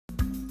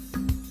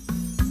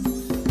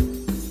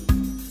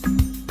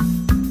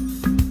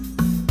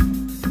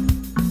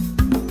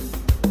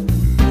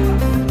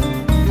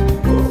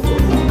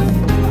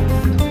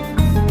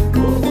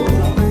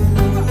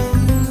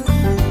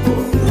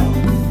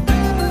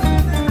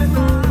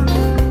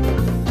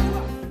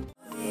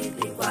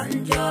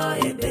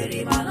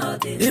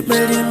Pastor,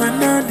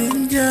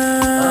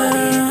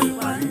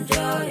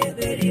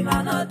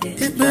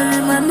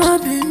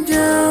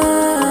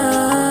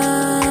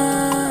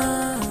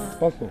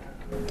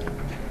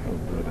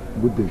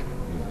 good day.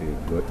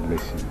 God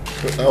bless you.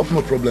 I have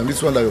no problem.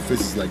 This one that your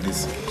face is like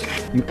this.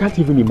 You can't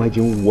even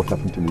imagine what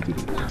happened to me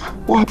today.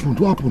 What happened?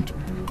 What happened?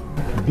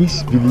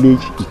 This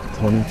village is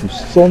turning to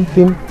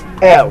something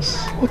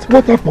else.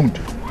 What happened?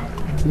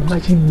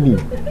 Imagine me.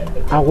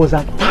 I was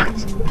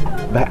attacked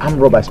by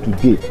armed robbers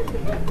today.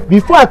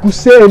 Before I could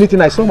say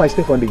anything, I saw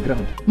myself on the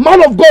ground.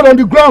 Man of God on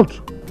the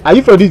ground! Are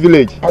you from this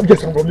village?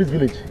 Yes, I'm from this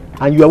village.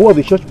 And you are aware of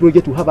the church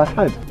project we have at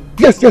hand?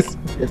 Yes,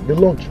 the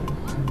launch.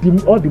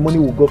 All the money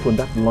will go from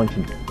that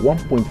launching.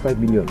 1.5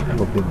 million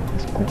out of them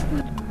is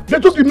gone. They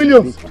took the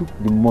millions? They took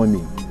the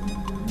money.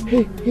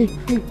 Hey.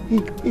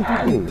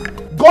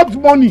 God's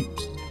money!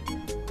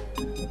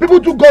 People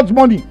took God's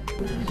money!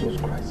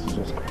 Jesus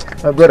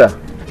Christ. My brother,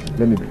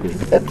 let me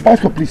go.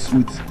 Pastor, please,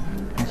 sweet.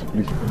 Pastor,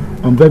 please.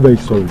 I'm very, very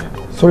sorry.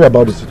 Sorry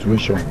about the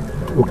situation.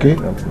 Okay?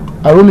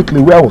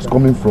 Ironically, where I was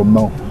coming from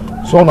now,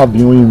 someone had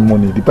been owing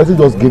money. The person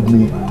just gave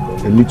me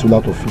a little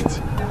out of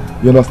it.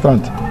 You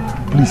understand?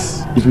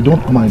 Please, if you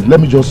don't mind, let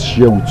me just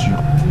share with you.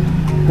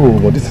 Oh,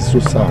 but this is so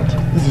sad.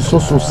 This is so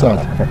sad.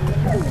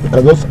 You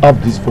can just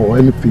have this for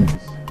anything.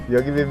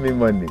 You're giving me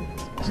money.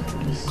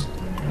 Please.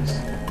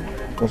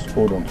 Just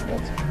hold on to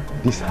that.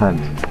 This hand,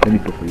 let me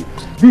pray for you.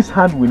 This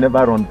hand will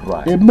never run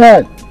dry.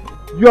 Amen.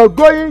 Your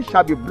going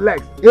shall be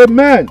blessed.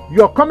 Amen.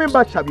 Your coming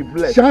back shall be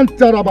blessed. Your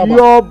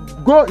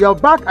your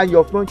back and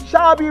your front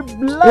shall be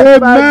blessed. Amen.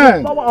 By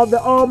the power of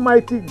the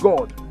Almighty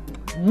God.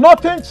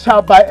 Nothing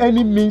shall by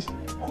any means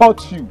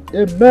hurt you.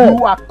 Amen.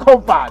 You are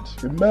covered.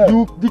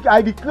 Amen.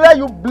 I declare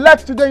you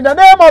blessed today in the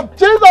name of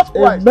Jesus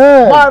Christ.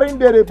 Amen.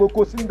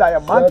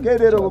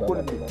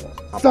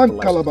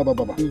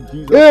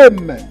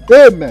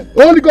 Amen.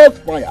 Holy Ghost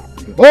fire.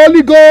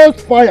 Holy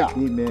Ghost fire.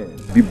 Amen.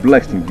 Be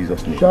blessed in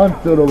Jesus' name.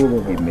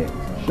 Amen.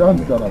 Thank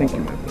you, my brother.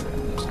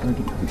 Thank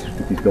you.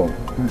 It is done.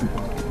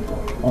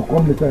 I'll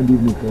come later and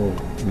leave me for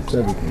the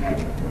service.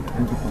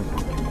 Thank you, Pastor.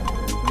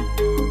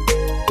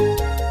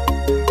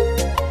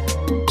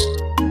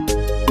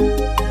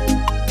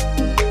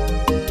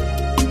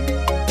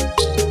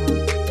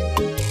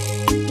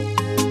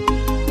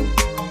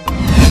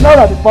 Now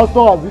that the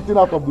pastor has eaten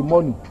out of the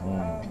money,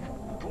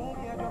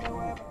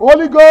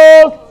 Holy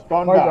Ghost,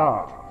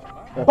 thunder.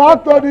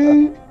 Back to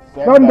the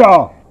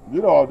thunder.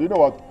 You know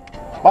what?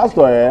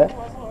 Pastor,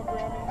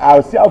 I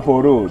was here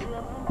for road.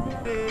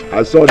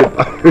 I saw the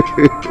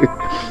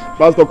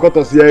pastor cut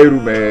us here,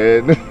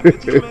 man.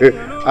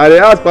 And I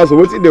asked pastor,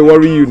 what did they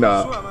worry you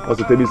now?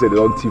 Pastor tell me said they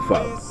don't thief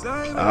us.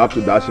 I have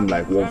to dash him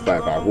like 1.5.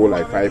 I hold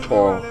like 5 in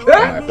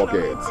my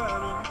pocket.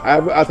 I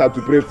have asked her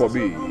to pray for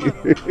me.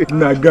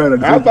 Nah,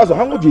 God, I asked pastor,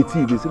 how much you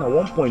thief? They said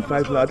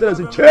 1.5 now. I tell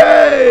her,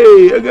 hey,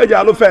 you get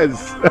your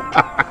fence.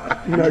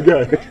 Nah,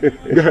 guy,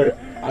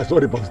 I saw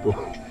the pastor.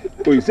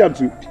 Oh, you see him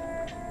too?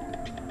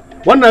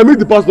 One night I meet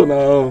the pastor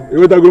now.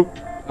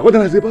 I went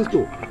and I say,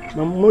 Pastor,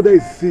 my mother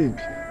is sick.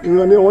 I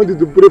wanted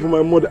to pray for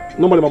my mother.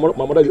 Normally, my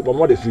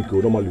mother is sick.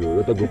 Normally, I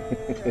go.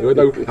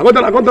 I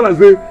got and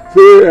say,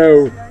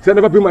 I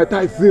never pay my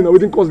tithes in. I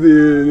wouldn't cause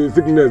the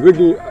sickness.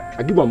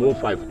 I give him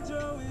 1.5.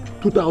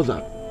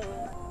 2,000.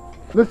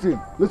 Listen,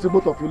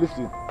 both of you,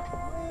 listen.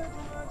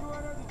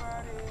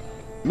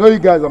 No, you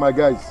guys are my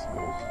guys.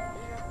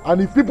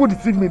 And if people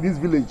deceive me in this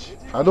village,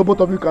 I know both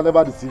of you can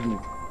never deceive me.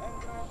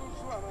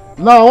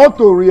 Now I want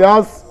to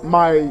rehearse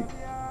my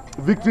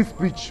victory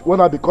speech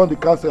when I become the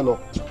counselor.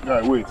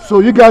 Yeah, wait. So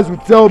you guys will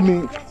tell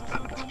me.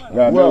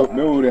 Yeah, well,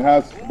 no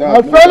rehearse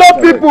My that.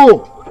 fellow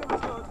people.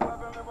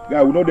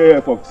 Yeah, we know they're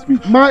here for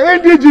speech. My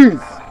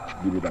indigenes.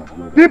 Give it that.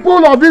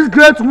 People of this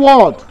great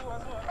world.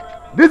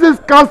 This is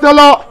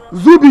Councillor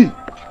Zubi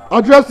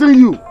addressing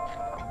you.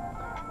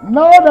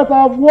 Now that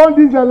I've won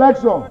this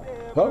election,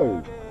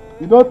 Hey.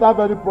 you don't have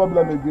any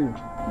problem again.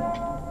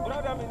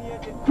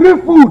 Free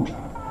food.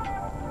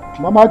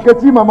 Mama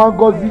Keti, Mama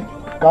Ngozi,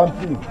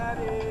 canteen.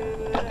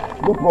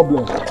 No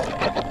problem. I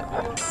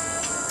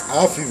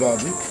have fever,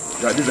 abi?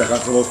 Yeah, this is a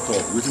councilor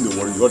store. Waiting the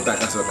worry, you want that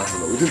councilor.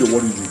 Waiting the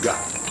worry you got.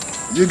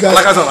 You guys,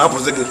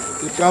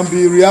 it can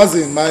be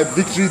rehearsing my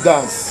victory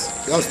dance.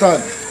 You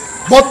understand?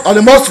 But on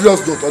the more serious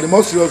note,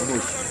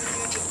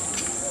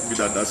 Be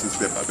that dancing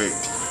step, I beg.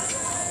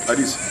 Like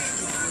this.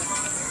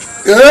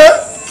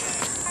 Yeah?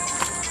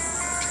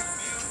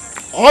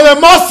 On a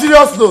more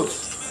serious note,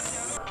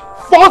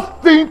 first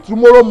thing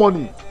tomorrow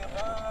morning,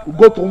 we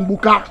go to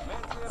Mbuka.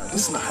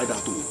 This is not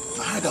hideout too.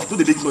 Hideout too,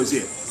 they make noise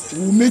here.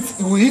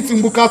 We hit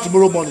Mbuka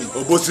tomorrow morning.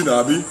 Obosina,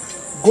 Abi.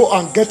 Go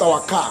and get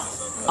our car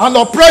and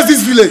oppress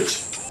this village.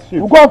 We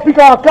go and pick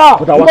our car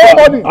tomorrow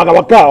morning. And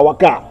our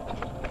car.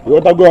 You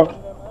want to go?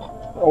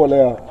 Oh,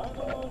 yeah.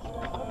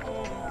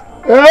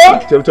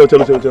 Tell.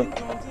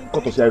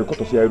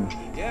 Cut us here.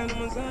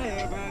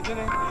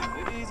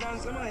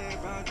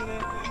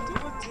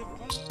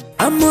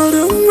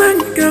 Amoro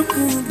wanka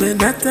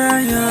kubenata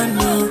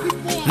yano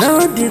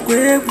na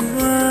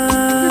digwewa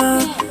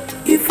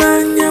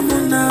ifanya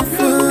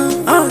munafo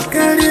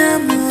akaria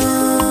mu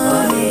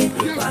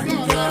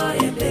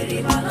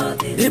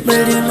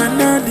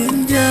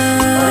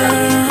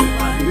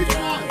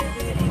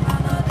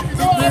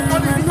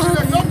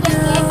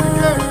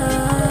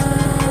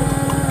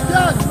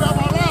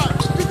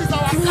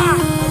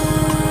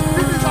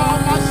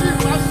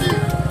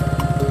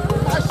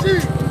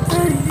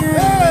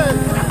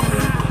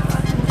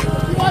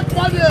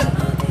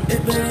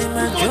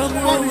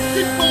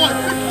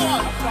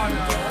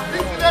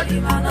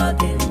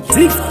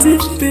Tiff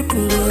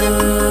people,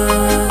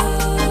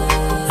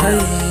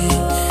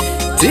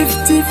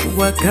 tiff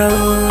waka.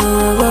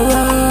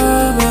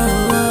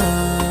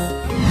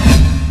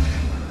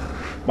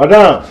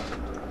 Madam,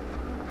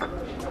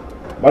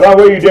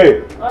 where you there?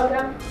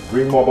 Okay.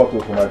 Bring more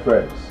bottles for my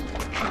friends.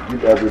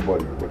 Give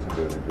everybody what's in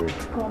there to drink.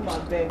 Come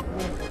on, babe.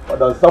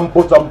 Madam,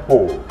 sampo,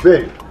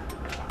 babe.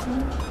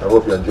 I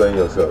hope you're enjoying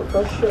yourself.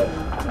 For sure.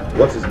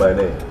 What is my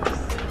name?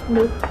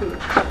 Okay.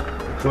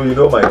 So you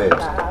know my name?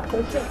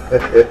 For sure.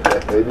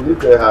 Did you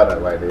tell her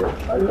that my name?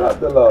 I did not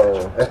tell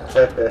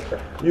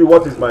her. You,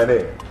 what is my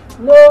name?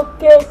 No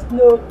case,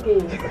 no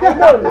case. I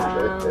know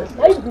now.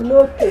 There is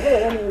no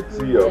case.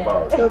 See your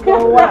mouth. Where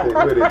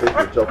they take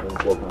the chop and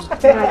pork.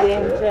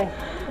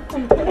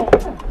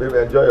 Baby,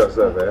 enjoy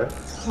yourself, eh?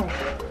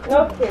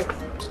 No case.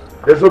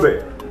 Hey, Zubi,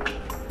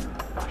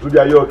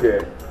 are you okay?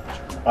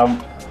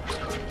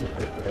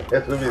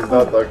 Zubi is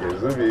not talking.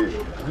 Zubi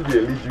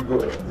lead you go.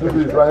 Zubi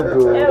is trying to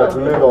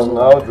calculate on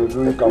how to do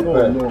the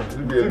campaign. No.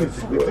 Zubi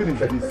The thing is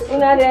this.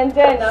 Una the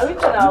enjoy now.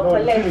 Which one I'll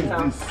collect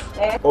now?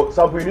 Oh,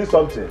 Sampo, you need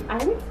something? I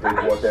need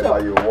take whatever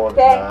you want.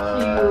 Thank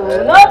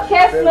you. No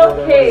case, no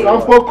case.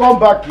 Sampo, come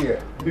back here.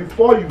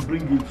 Before you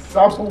bring it,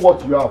 sample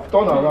what you have.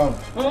 Turn around.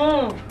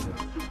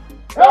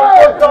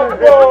 Hey,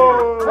 Sampo!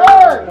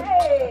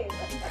 Hey!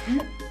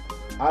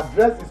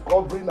 Address is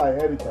covering our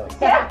inheritance.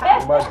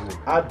 Imagine.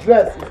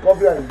 Address is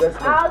covering our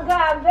investment. I'll go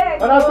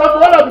back. And as Sampo,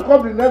 when I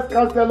become the next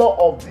councillor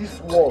of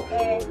this world,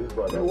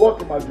 you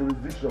work in my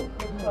jurisdiction.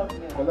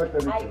 Collect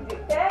everything.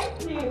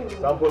 Thank you.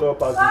 Sampo no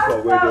pass this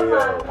on where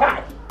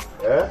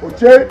eh?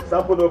 Uche?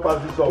 Sample no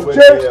pass this on where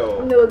they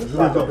are. No,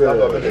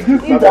 Did you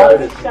see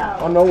that?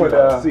 Oh no,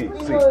 see.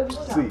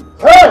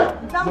 Hey!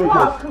 Some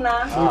walk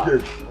now.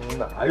 Okay.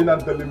 Are you not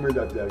telling me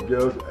that your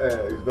girls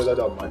is better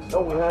than mine?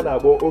 No, we had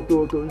about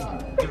Oto.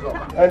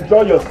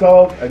 Enjoy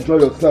yourself, enjoy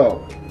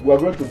yourself. We are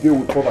going to deal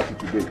with poverty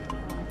today.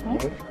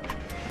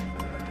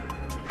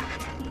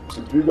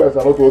 If you guys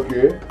are not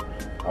okay,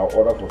 I'll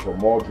order for some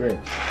more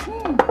drinks.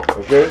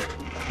 Okay?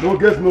 No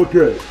guess, no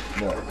care.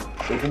 No.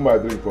 Open my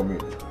drink for me.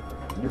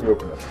 Give me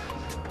opener.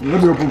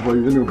 Let me open for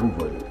you.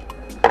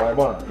 My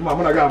man. I'm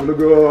gonna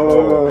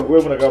go. Where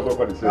am I going to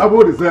go? I'm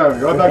going to say,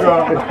 you're not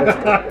going.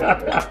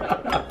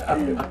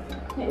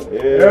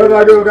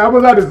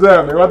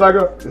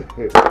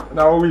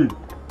 Now we.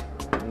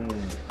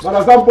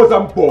 But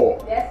sampo.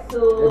 Yes, so.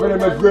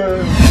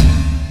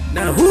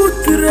 Now who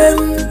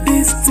trained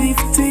this thief?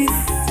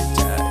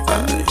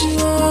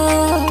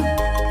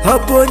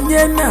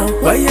 Habonye na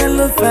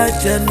wayelo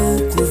facha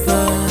nukufa.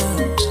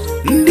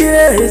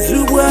 Ndiye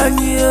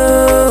ezubwanyi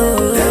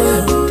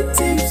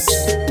tips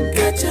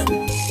catch him.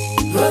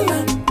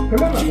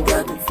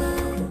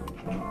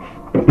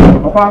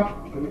 Papa,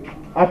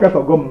 after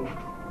for gum.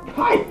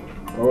 Hi.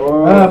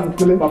 Oh,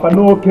 Papa,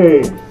 no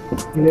okay.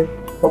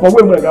 Papa,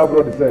 where will I go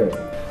abroad? Say.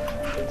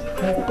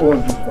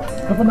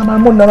 Papa, na my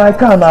mom, na my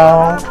car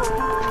now.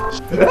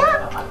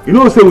 You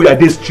know, say we are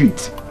this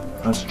street,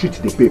 and street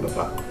they pay,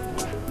 Papa.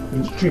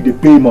 In street they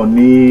pay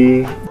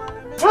money.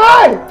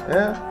 Hi.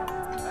 Yeah.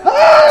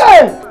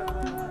 Hey!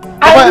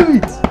 I knew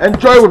it.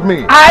 Enjoy with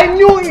me. I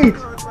knew it.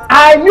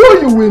 I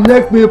knew you will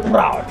make me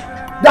proud.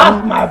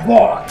 That's my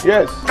boy.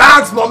 Yes.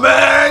 Thanks, my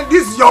man.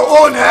 This is your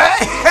own, eh?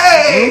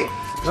 Hey!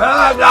 Eh?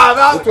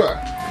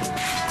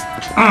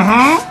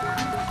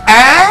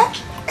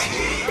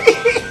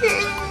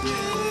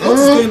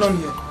 What's going on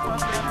here?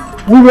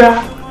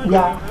 We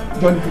are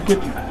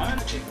Educative.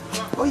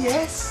 Oh,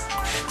 yes.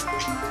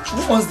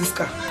 Who owns this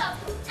car?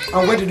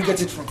 And where did you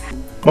get it from?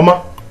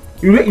 Mama,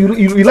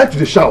 you like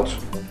to shout.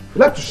 You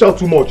like to shout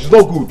too much. It's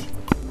not good.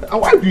 And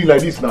why are you doing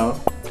like this now?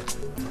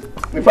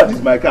 In fact,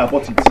 it's my car. I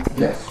bought it.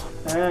 Yes.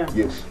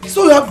 Yes.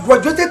 So you have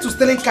graduated to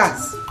stealing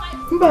cars?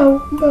 Mbao.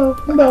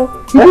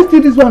 You didn't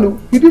steal this one.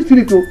 You didn't steal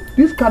it.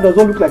 This car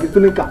doesn't look like a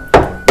stolen car.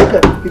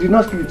 Okay, he did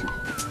not steal it.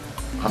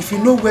 If you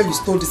know where you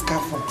stole this car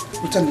from,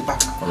 return it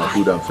back. Mama,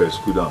 cool down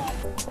first. Cool down.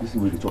 This is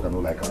where they talk. I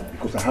don't like her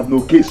because I have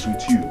no case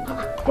with you.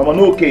 Mama,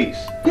 no case.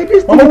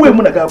 Mama, where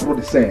am I going to bro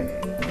the same?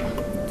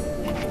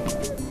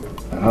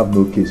 I have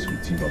no case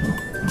with you, Mama.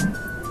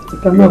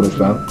 You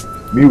understand?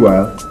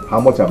 Meanwhile, how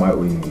much am I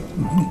owing you?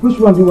 Which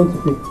one do you want to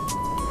pay?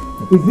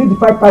 Is it the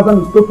 5,000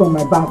 you stole from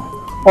my bag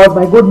or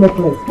my gold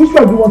necklace? Which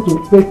one do you want to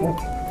pay for?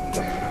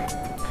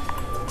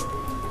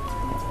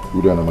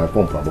 Go down on my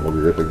phone, Papa. I'll be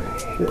right back.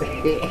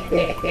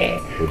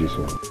 For this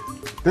one.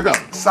 Take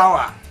out.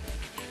 Sour.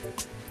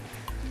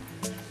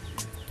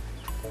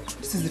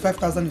 This is the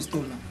 5,000 you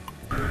stole now.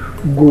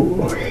 Go.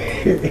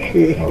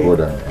 I'll go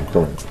down. I'm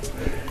coming.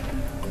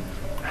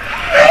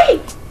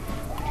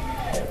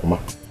 Mama.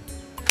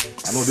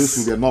 I know No, this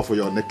will be enough for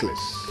your necklace.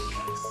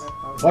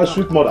 My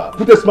sweet mother,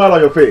 put a smile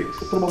on your face.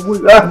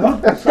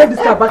 Take this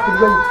car back to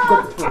where you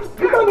got it from.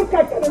 You know this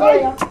car can't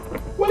enter.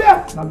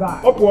 My guy.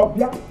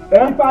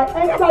 If I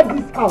enter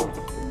this house,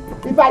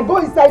 if I go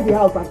inside the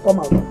house and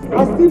come out,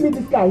 I still meet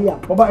this guy here.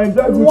 Papa,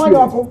 enjoy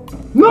good thing.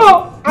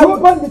 No! I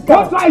will burn this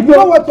car. You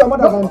know what your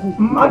mother can do?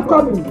 I'm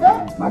coming.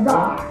 My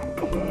guy.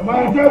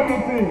 Papa, enjoy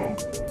good thing.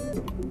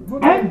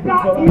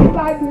 Enter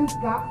inside this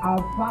car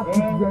and pack it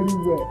very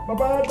well.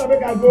 Papa, enter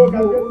make I go.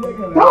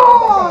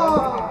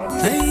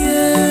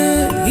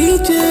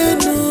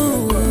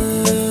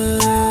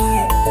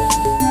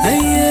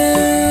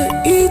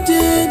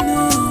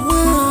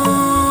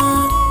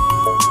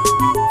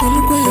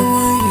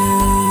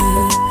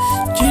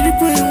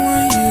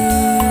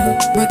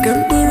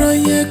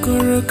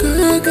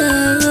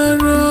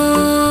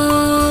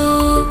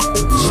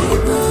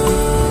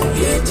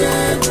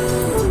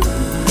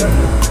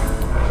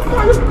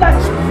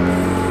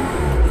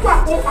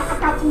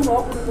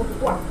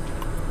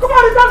 Come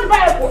on, it's not the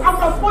Bible. I'm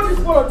going to put this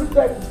one on this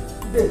bed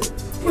today.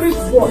 Foolish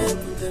boy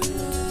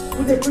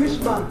with a foolish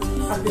man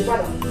as the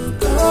father.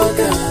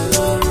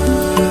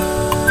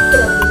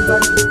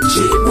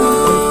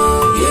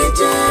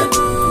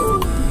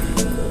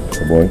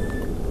 Boy,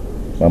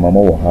 my mama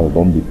will have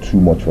done be too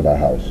much for that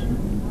house.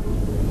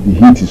 The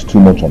heat is too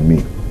much on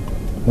me.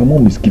 My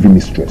mom is giving me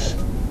stress.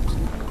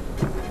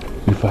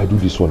 If I do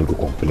this one, he go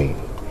complain.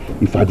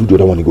 If I do the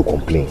other one, he go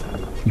complain.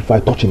 If I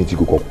touch anything,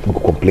 he go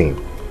complain.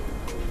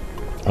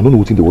 I don't know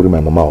what they worry my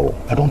mama.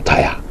 I don't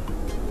tire.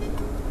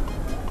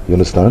 You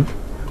understand?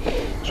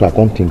 So I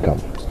can't think. I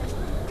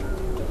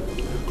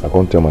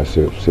can't tell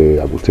myself, say,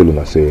 I will tell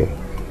you, say,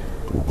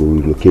 we go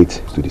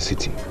relocate to the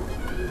city.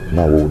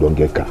 Now we don't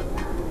get car.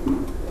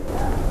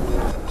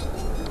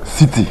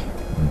 City?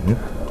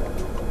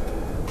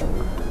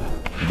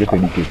 You get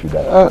any case with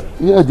that?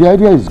 Yeah, the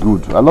idea is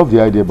good. I love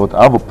the idea, but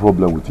I have a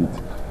problem with it.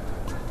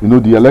 You know,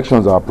 the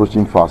elections are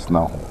approaching fast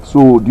now.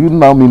 So, do you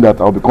now mean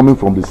that I'll be coming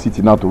from the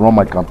city now to run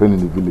my campaign in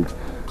the village?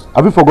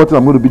 Have you forgotten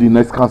I'm going to be the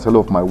next councillor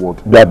of my ward?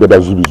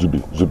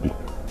 Zubi.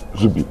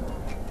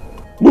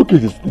 No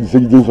case is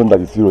saying something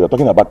that is serious. You're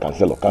talking about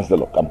councillor,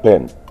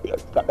 campaign.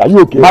 Are you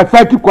okay? My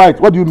friend, keep quiet.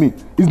 What do you mean?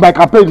 Is my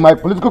campaign, my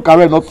political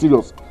career not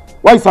serious?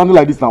 Why are you sounding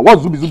like this now?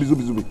 What's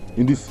Zubi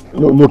in this?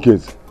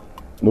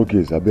 No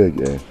case, I beg.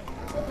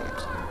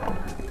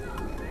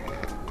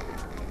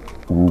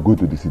 We'll go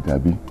to the city,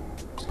 Abi.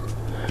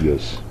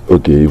 Yes.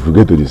 Okay, if we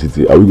get to the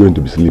city, are we going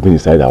to be sleeping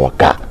inside our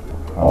car?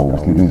 Or we'll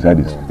sleeping inside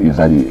the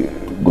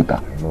gutter?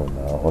 No,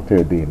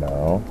 hotel day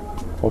now.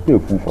 Hotel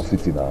full for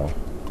city now.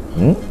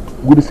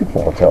 We'll sleep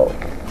for hotel.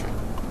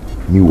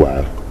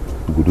 Meanwhile,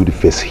 we will do the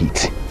first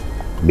heat,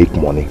 make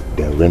money,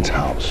 then rent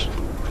house,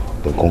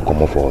 then come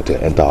out for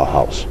hotel, enter our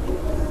house.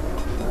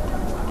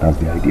 That's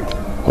the idea.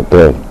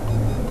 Hotel.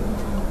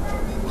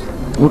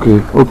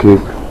 Okay.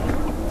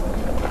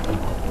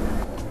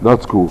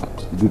 That's cool.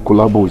 The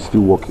collabo is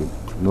still working.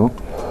 No?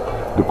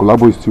 The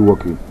collabo is still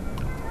working.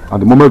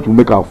 And the moment we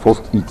make our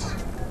first hit,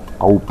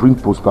 I will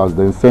print posters,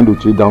 then send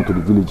Oche down to the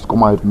village to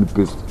come and help me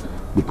paste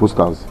the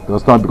posters. You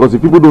understand? Because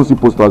if people don't see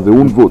posters, they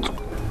won't vote.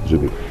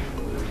 Zubi,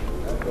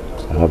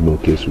 I have no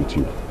case with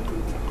you.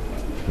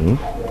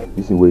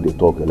 This is the way they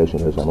talk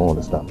election, I don't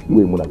understand.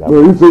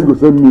 No, you say you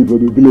send me to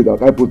the village, I'll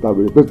carry poster,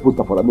 the best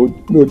poster for them.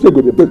 No, check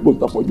the best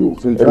poster for you.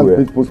 So you can't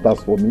paste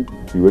posters for me.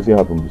 See, what's going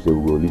to happen? We say we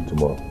will leave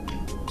tomorrow.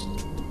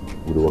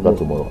 We will work out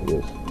tomorrow,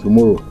 yes.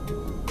 Tomorrow?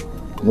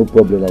 No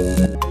problem, I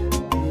will.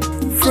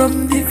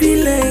 From the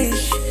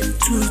village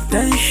to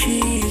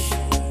township,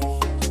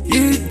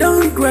 you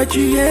don't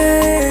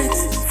graduate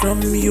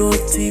from your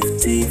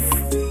thief.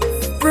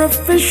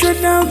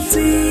 Professional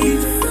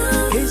thief.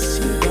 Yes,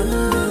 you don't know.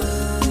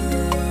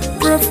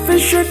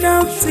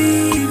 Professional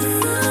thief.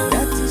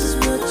 That is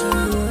what you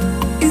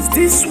want. Is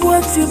this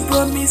what you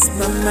promised,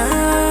 Mama?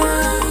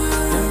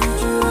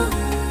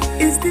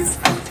 Is this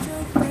what you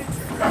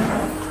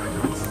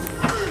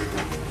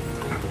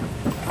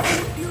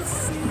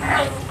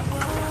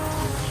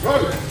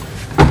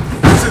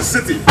This is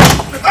city.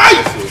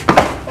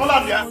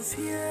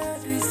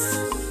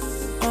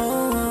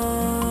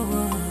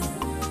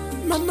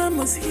 Mama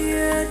must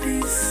hear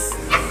this.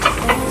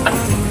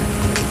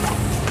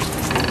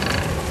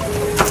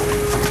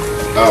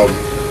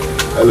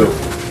 Hello.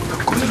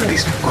 Go to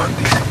this.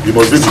 You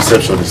must be the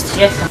receptionist.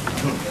 Yes, sir.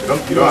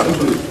 You don't have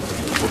to.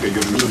 Okay, you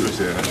have rooms.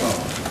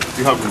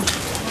 You have rooms.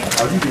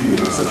 I'll give you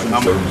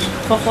number rooms.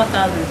 For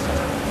 4,000,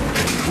 sir.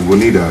 We will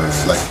need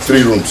like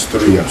 3 rooms.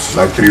 3 rooms.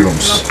 Like 3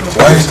 rooms.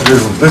 Why is 3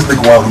 rooms? Let's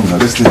take 1 room now.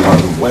 Let's take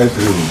 1 room. Why is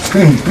 3 rooms?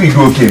 3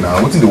 you okay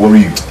now? What's in the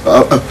worry you?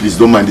 Please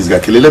don't mind this guy.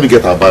 Kelly, let me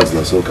get our bags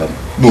now so okay.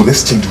 No,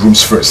 let's check the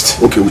rooms first.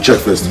 Okay, we'll check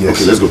first. Yes.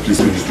 Okay, let's go. Please,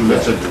 let's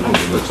check the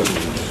rooms. Let's check the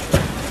rooms.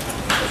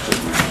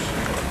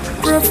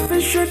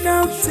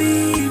 Professional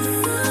thief.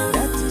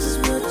 That is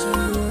what you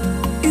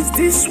want. Is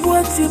this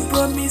what you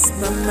promised,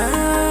 Mama?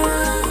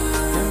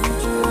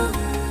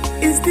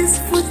 Is this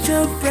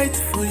future bright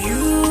for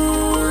you?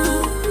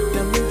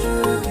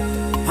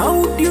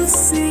 How do you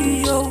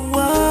see your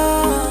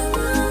world?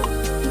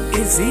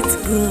 Is is it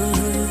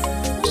good?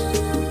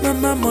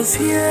 Mama must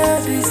hear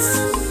this.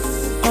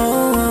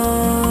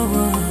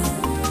 Oh,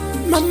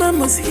 Mama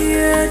must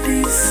hear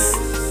this.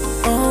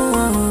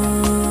 Oh.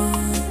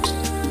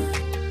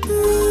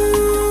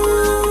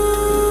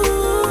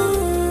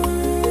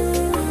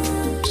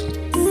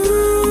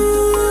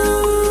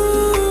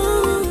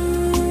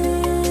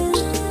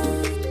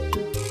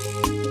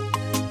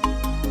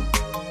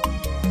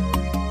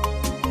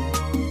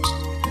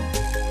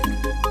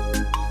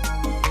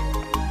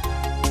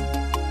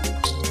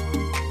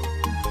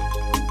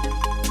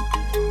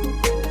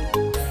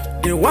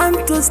 They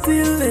want to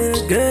steal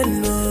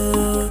again,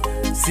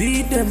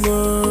 see them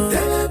all.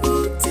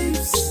 Terrible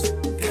tips,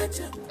 catch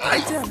them.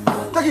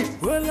 Take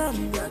it.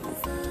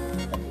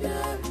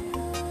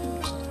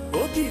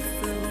 Bobby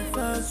fell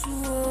fast,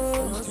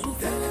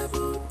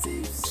 terrible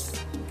tips,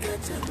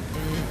 catch them.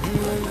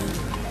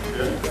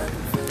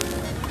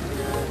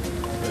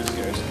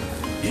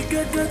 You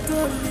get that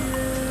all,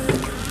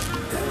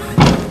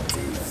 terrible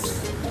tips,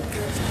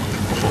 catch them.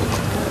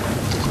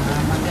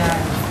 My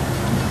God.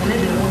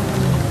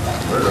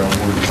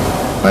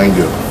 Fine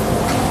girl.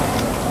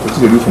 What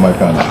did you do for my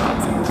car now?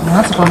 I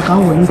have to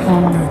come with you.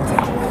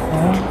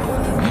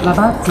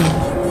 Labati.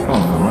 Oh,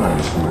 no, man.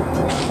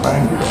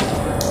 Fine girl.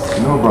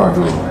 No bad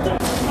though.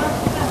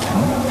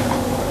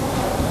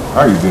 How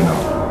are you doing now?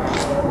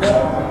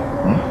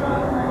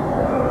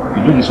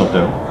 You do this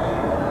hotel?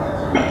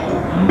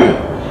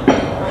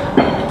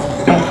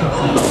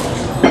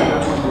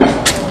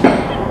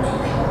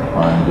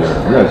 Fine girl.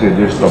 You guys say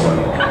this stubborn.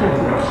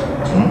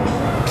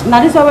 Now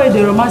this is why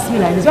they romance me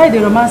like this. Why they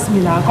romance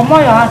me now? Come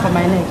on your hand from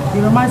my neck. They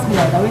romance me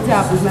like that. Wait till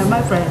I put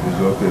my friend. It's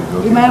okay, it's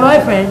okay. With my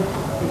boyfriend.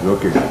 It's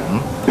okay.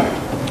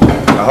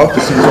 I hope to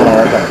see you some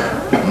other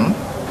time.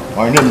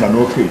 My name is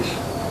no case.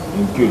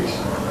 In case.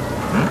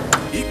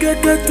 You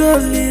get that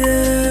all,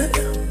 yeah.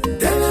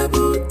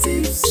 Terrible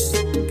tips,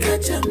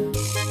 catch 'em,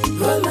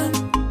 hold 'em,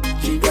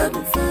 you got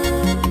me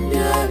fine,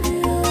 yeah.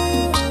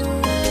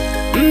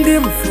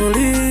 Them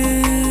fully.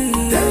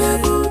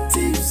 Terrible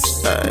tips,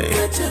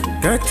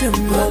 catch 'em,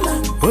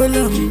 hold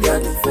 'em, you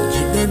got me fine.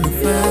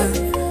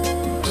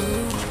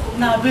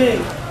 Now,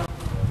 babe.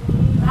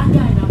 That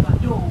guy number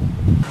two.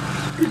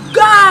 The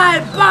guy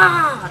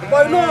bad.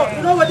 But you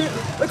know what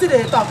did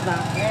they talk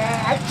now?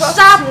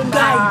 Sharp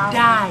guy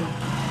die.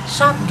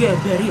 Sharp girl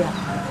bury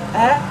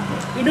her.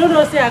 You don't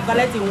know say I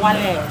collect in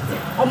wallet.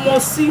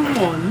 Almost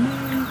Simon.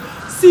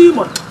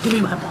 Give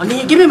me my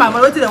money. Give me my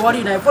money. What did they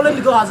worry now? Follow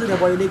me go house with the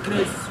boy. They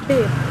crazy.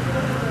 Babe,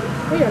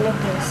 where your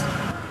necklace?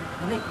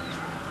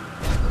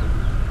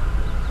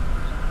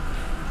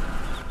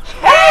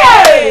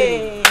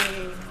 Hey!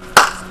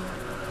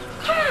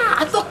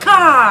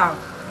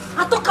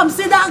 I thought come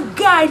say that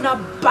guy na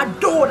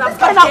bado na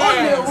bad.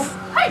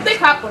 How did this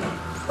happen?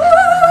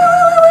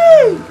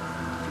 Wait.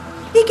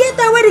 He get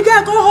that way the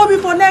guy come hold me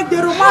for neck. They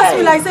romance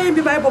me like saying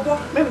be my bobo.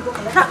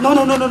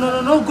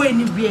 No, go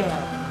anywhere.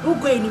 Don't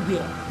go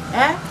anywhere.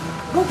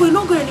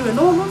 Don't go anywhere.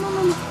 No.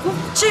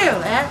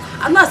 Chill,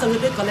 I'm not saying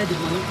they collect the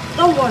money.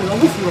 Don't worry, I'll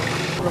move you.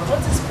 What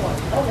is for?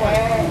 Don't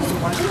worry.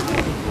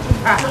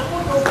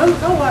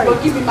 Don't worry. Go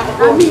give me my I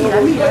mean.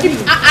 you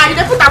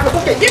didn't put that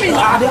okay, give me.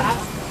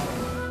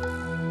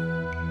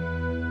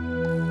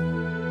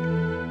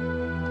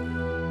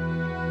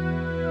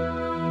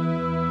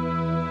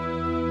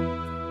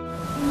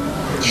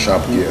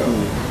 Sharp girl.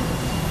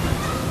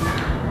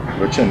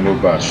 But you no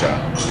bad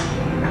sharp.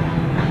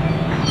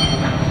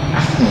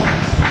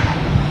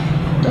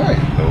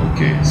 No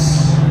case.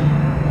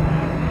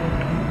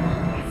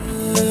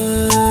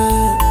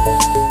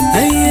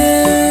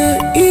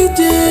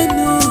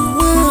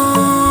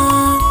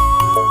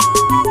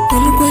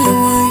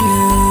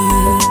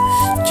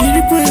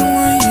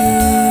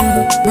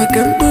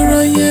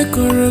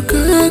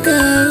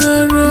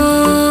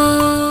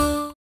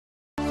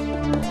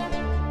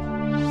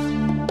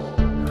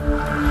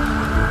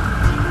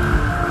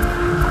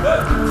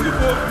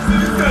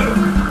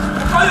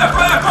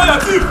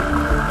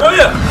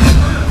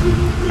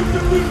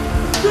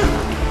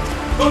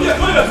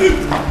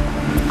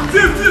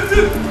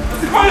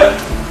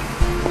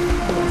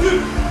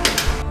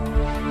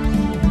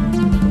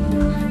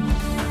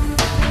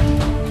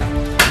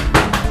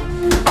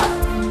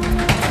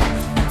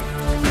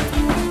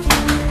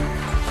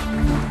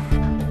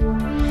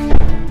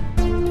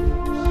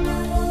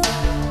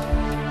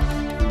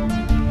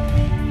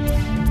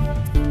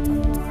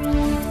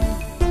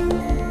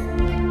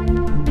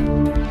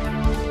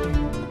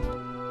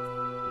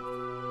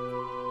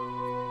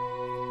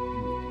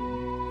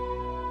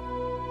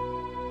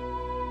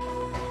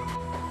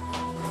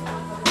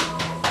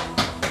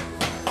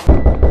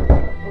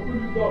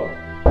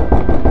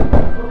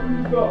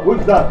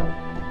 Who's that?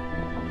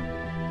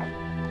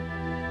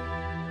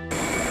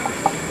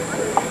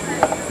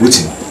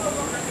 Waiting.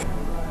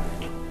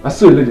 I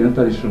saw a lady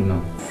enter this room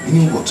now.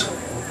 Meaning what?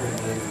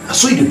 I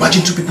saw you barge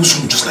into people's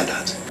room just like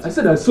that. I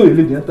said I saw a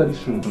lady enter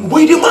this room.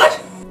 Boy, you mad?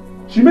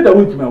 She made her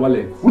way to my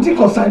wallet. What it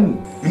concern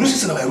me? You know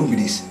she's in my room with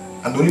this.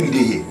 And the only me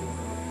there here.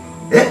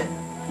 Eh?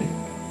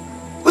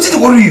 What did it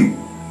worry you?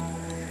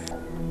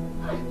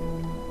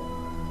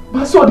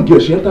 saw the girl,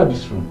 she entered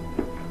this room.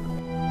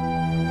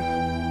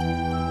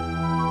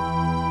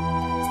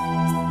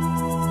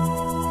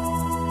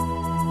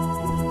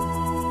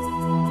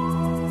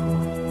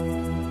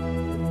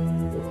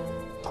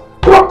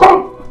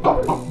 Come!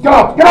 Get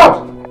out! Get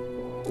out!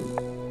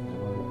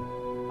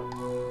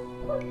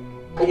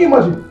 Can you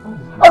imagine?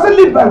 I said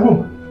leave my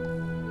room.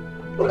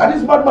 Look at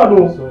this madman,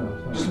 oh.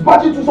 Just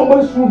barge into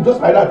somebody's room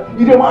just like that.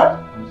 You mad?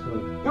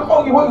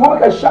 You want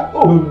make a shot?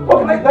 Oh, no.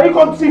 Okay, now you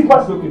can't thief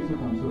first. Okay,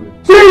 I'm sorry.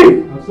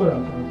 Thief! I'm sorry.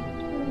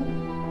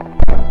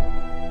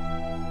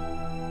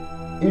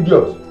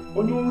 Idiot.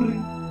 Onyuri.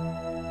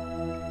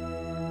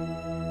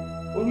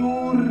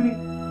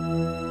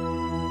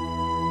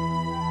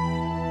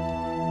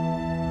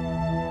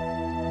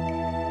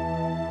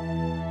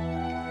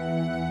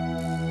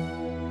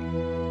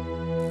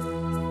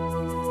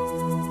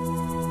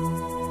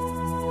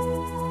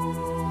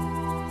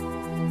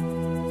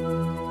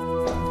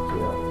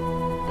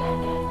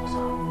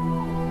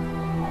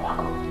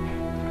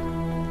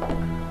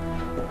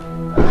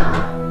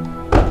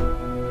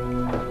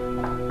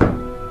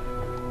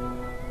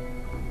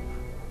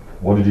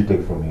 What did you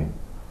take from him?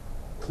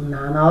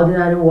 Nah,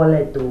 ordinary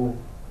wallet though.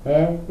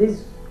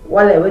 This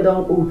wallet we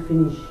don't old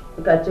finish.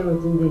 You can check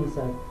what's in the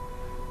inside.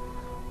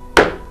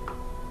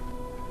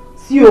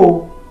 See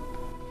oh.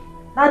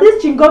 Now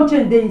this chingum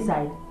change the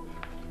inside.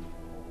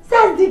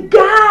 Says the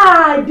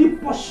guy, they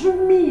pursue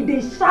me,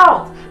 they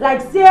shout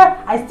like say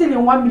I steal in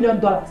 $1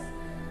 million.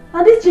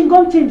 Now this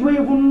chingum change will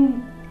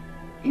even,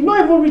 you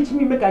not even reach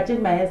me make I change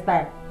my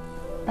hairstyle.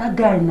 That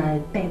guy na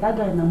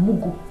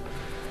mugu.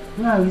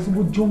 Now he's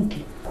a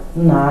junkie.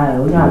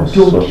 Nah, You're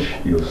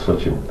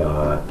such a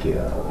bad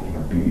girl.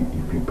 You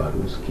be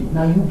badoski.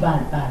 Now you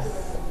bad ass.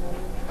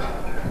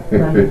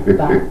 Now you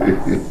bad ass.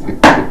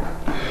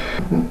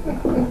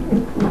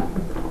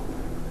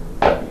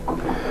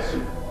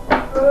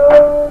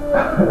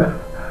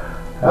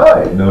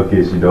 In no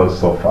case, you don't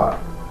suffer.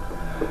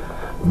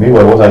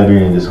 Meanwhile, what are you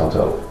doing in this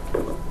hotel?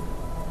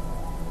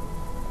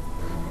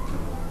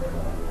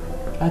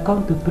 I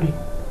come to pray.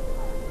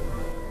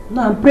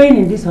 No, I'm praying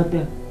in this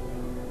hotel.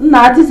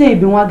 Nah, I say you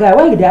be one guy.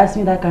 Why you ask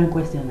me that kind of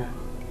question now?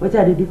 What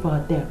are they do for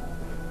hotel?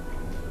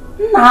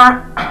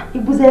 Nah,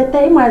 it was a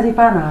time as if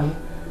I know.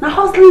 Now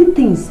hustling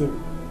things.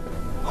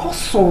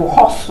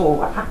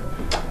 Hustle.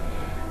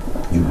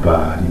 You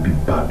be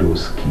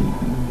badoski.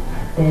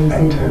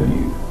 I tell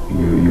you,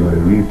 you're a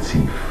real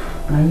thief.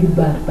 Now you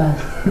bad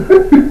pass.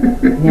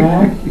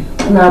 Yeah?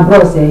 Now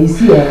bros, you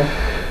see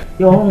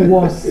your own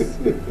worse.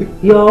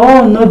 Your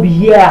own no be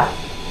here.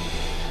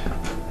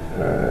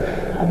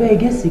 I better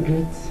get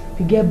cigarettes. If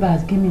you get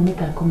bars, give me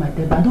make I come at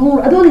them. I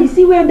don't you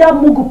see where that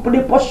mugu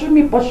they pursue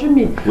me.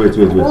 Wait.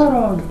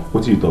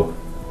 What do you talk?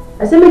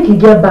 I say make you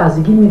get bars,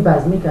 give me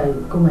bars, make I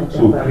come at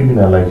them. So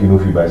criminal like you know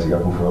if you buy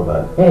cigarette for a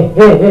bag.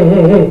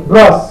 Hey,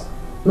 bros.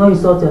 No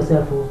insult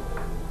yourself. Oh.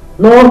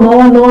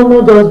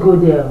 No, just go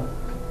there.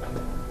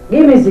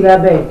 Give me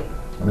cigarette bag.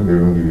 I don't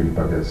even give you the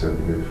packet itself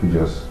because if you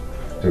just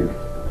take.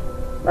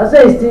 I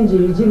say it's stingy,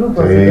 you even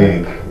for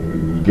take.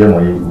 You get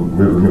money,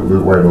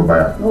 why no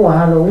buy? No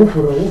wahala, who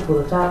for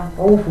that?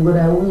 Who for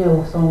that? Who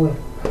here somewhere?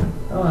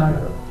 No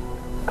wahala.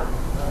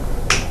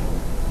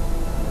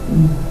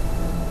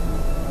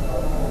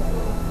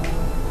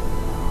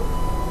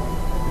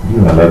 Give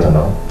me a lighter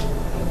now.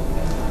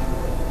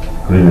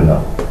 Clean it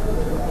now.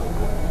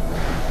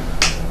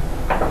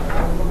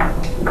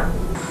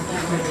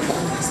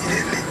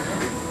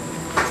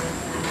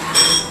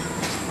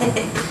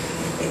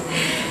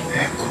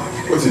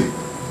 What's it?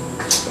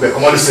 But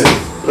come on, listen.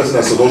 That's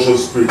not seduction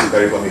spirit to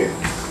carry from here.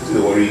 This is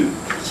the worry you.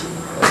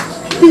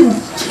 Can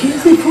you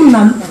say phone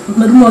now?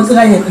 Madam was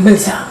right at the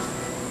best.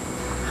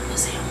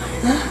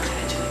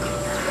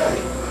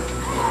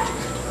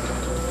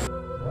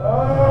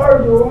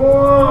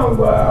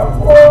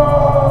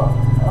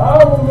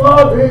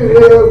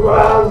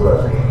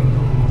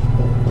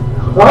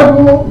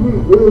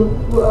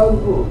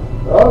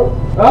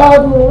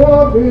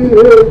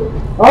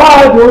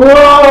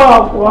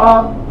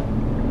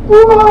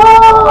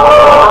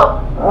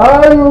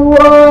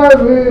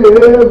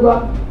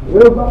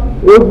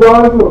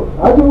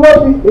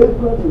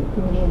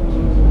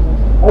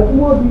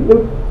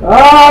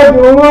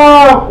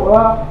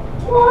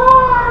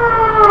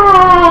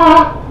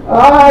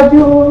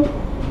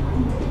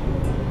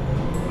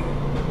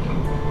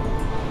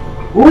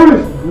 Who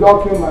is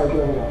blocking my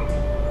door?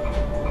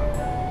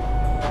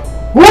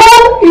 Who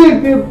is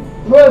the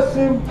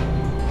person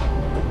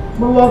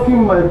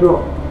blocking my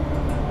door?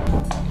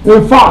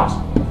 In fact,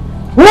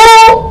 who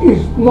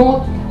is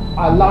not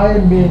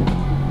allowing me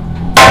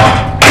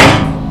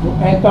to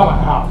enter my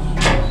house?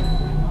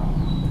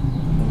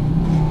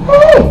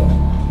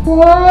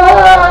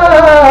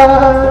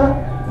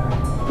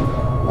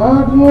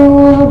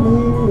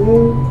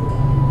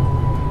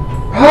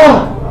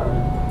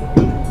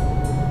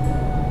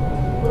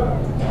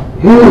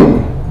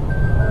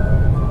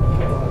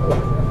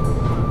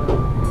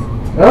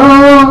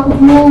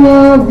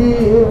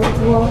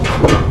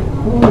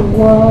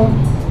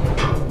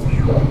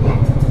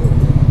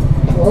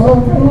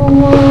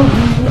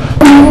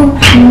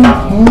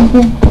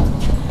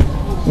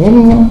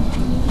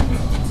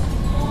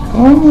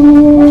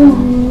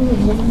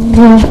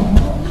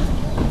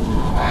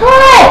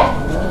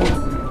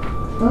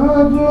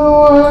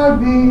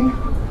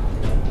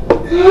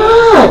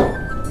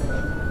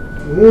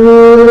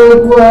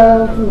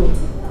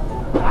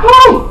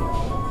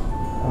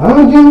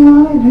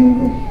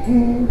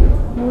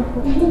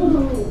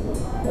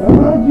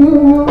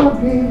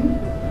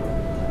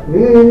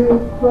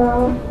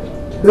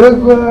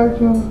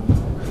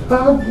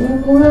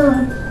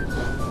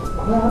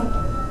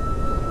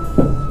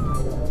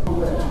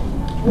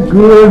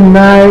 Good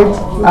night,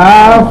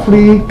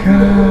 Africa.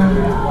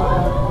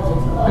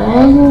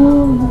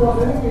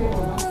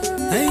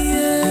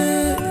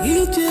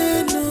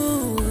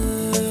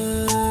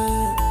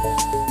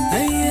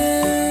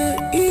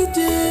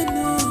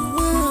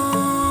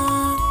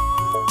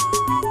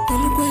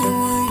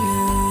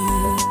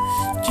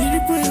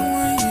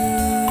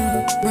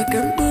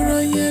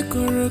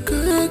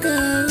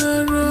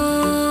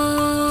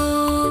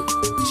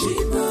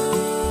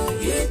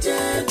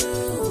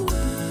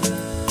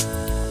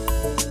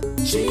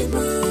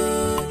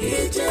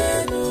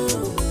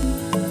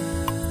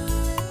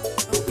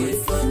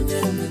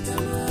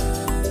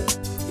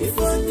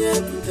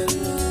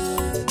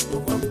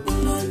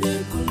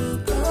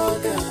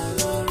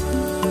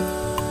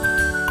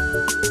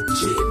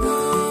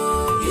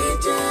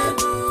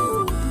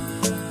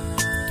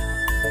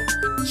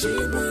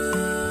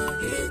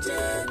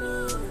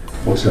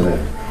 What's your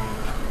name?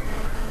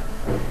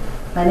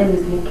 My name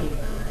is Micheal.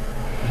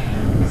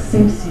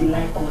 Seems you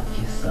like what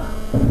you saw.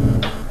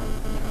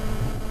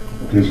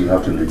 Please, you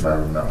have to leave my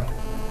room now.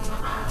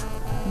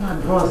 Nah,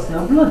 bros,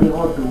 I'm bloody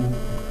hot though.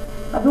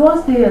 I don't want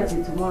to stay here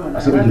till tomorrow. I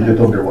said when you get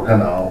up there, what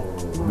kind of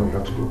no, you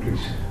have to go,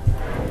 please.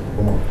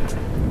 Come on.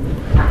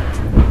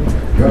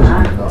 You have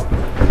to leave now.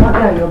 My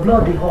guy, your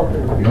bloody hot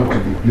though. You have to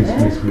leave,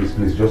 please,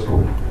 please, just go.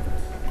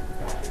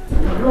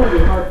 Your bloody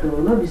hot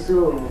though, not be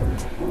so.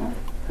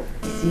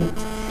 You see,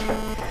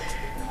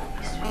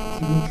 it's sweet,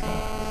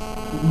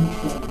 it makes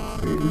sense.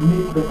 It makes sense. It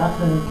makes better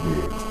sense.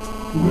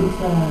 It makes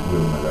sense.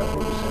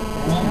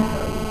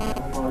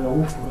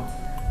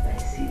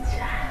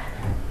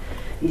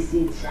 You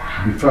see,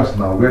 be fast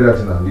now, wear that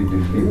in and leave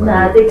my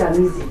nah, take a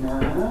easy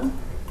now.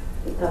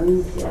 Take a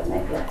easy, my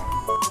guy.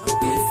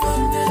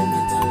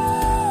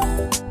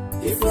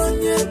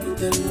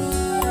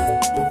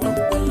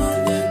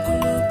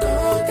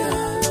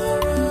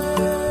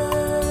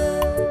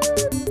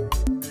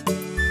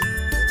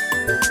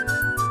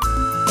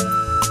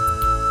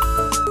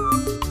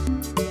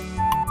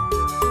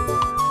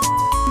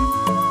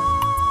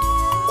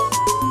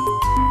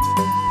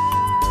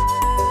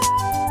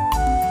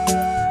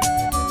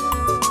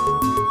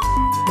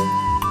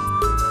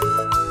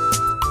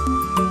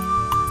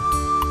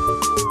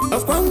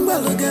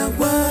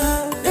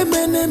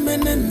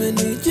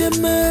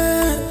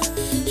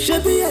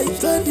 Shabby, I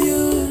told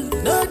you,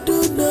 not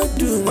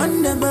do,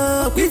 one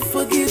number, we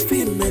forgive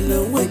him,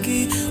 melon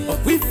wiki, or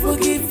we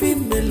forgive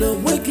him,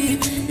 melon wiki,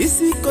 is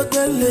he got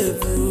a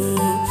level?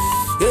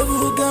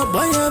 You got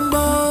by a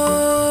man.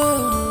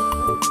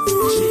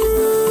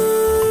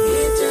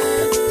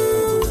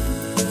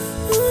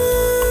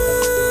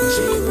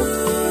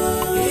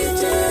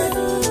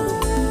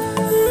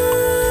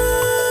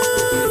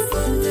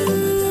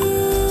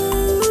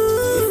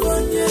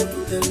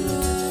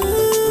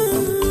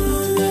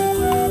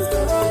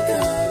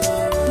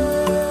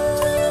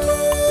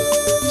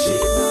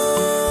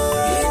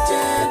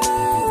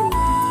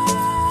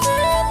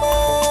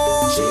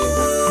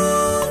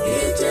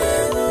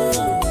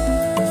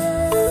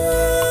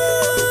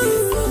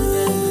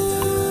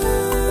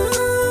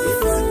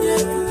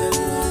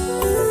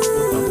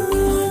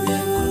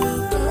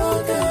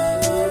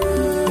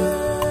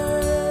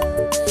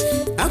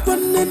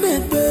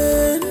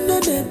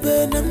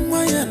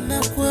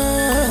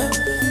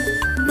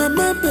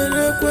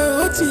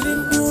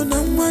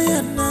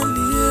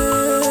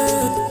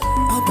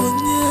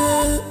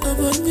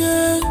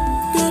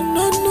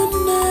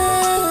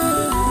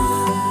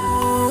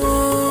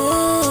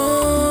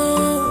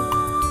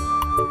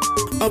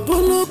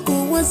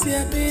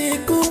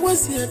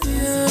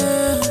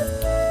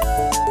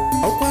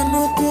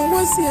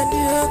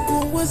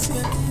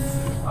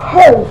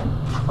 Hey!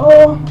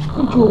 Oh,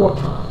 good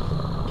water.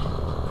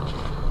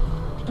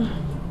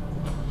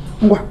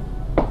 What?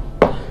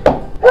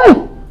 Hey!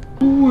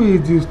 Who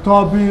is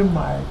disturbing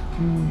my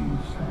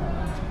peace?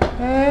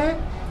 Eh?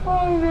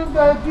 Oh,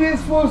 that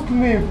peaceful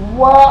sleep.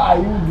 Why are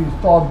you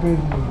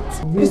disturbing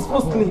me?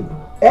 Peaceful sleep?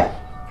 Eh?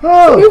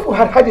 So if we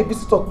had a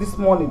visitor this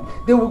morning,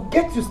 they will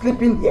get you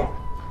sleeping here.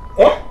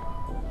 Eh?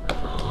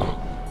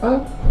 Hey!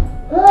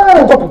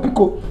 Get up,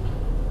 Pico.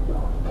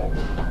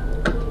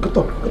 Get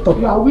up.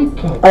 You are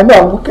wicked. I know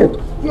I'm wicked.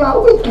 You are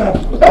wicked.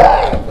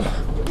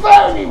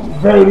 Very,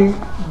 very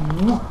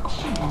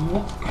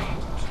wicked.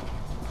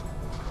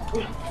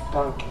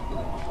 Thank you.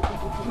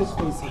 Let's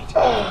go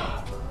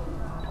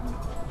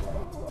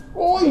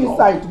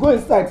inside. Go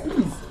inside,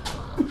 please.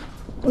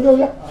 Oh,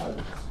 yeah.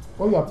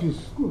 Oh, your peace.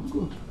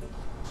 Good.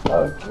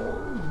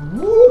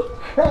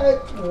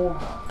 Wicked woman.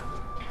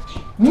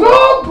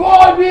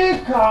 Nobody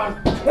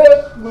can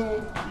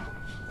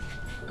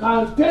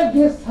take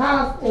this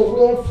house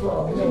away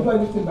from me. Don't do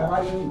anything by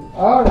marrying you.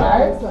 All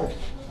right.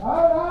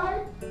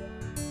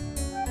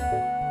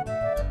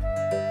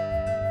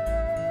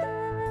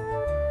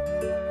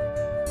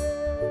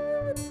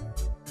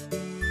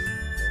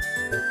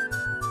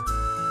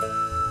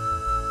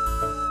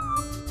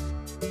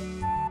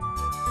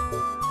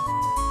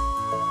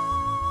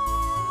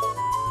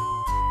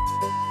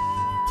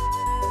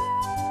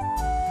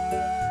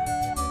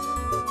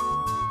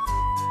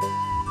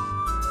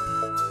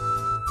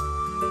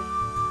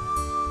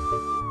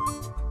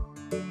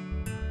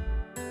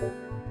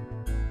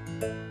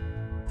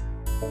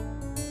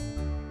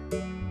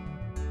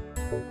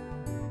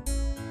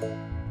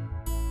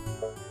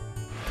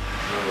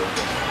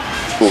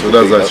 So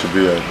that's that should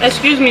be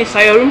Excuse me,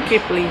 sir, your room key,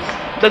 please.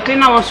 The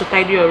cleaner wants to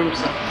tidy your room,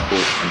 sir.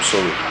 Oh, I'm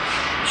sorry.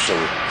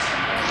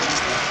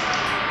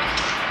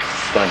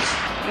 Thanks.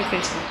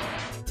 Okay, sir.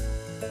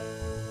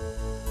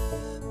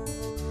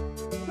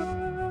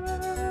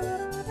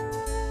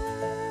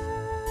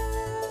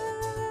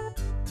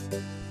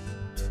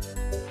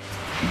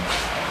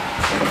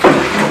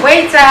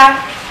 Waiter!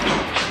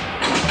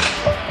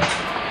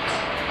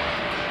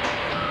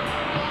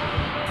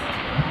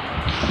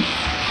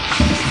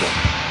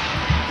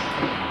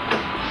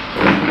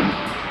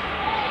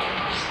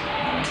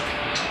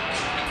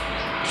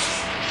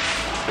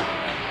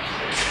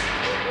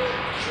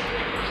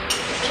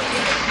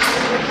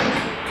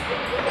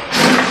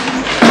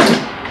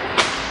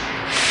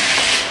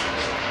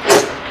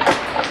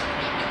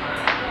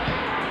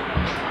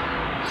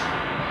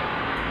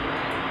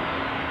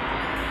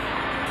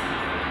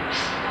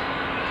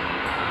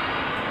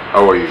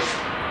 How are you?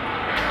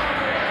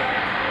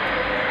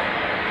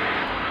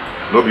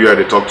 Nobody you had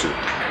to talk to.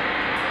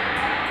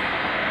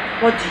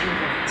 What do you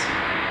want?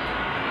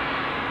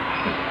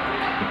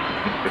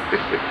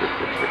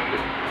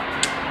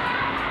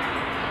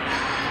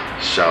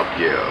 Sharp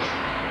girl.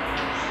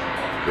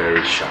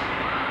 Very sharp.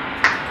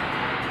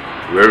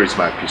 Where is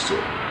my pistol?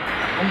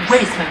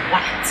 Where is my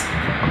wallet?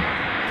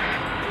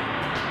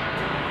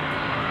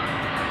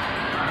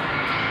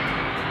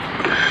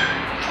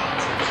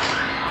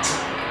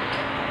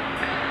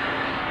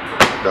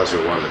 That's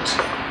your wallet.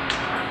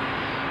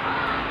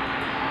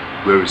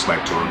 Where is my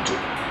Toronto?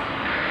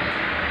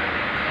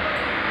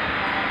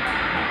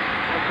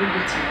 I'll bring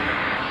it to you.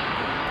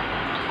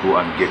 Go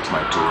and get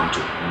my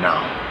Toronto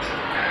now.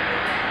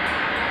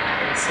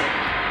 I said,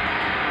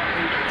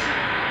 bring it to you.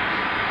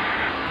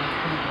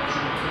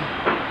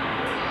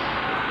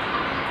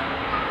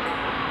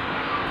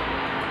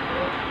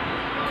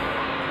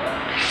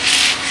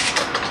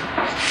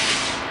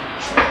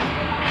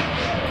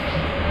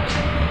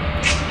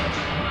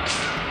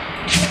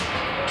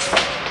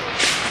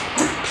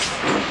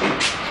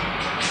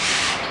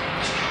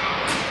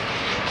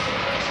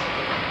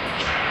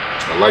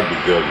 I like the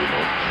girl, you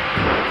know.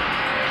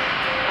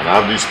 And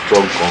I have this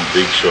strong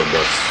conviction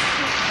that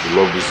you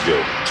love this girl.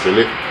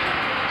 Really?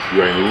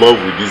 You are in love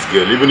with this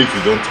girl, even if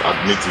you don't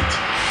admit it.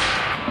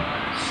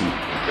 See,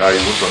 I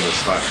won't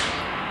understand.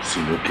 See,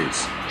 no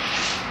case.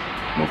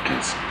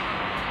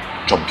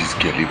 Chop this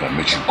girl, leave and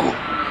let you go.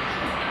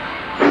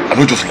 I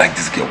don't just like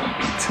this girl one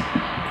bit.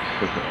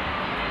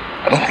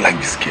 I don't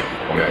like this girl.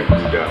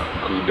 Yeah,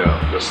 cool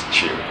down, just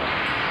chill.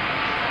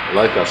 I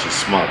like her, she's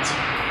smart.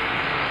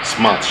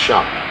 Smart,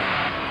 sharp.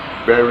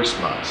 Very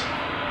smart.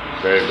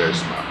 Very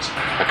smart.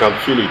 I can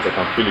feel it.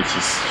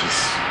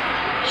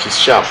 She's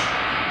sharp.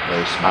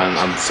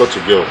 And such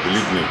a girl,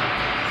 believe me.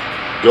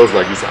 Girls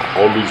like this are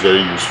always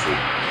very useful.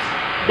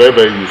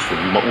 Very useful.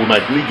 We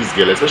might need this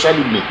girl,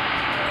 especially me.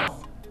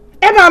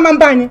 Eba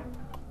amambani.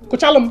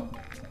 Kuchalum.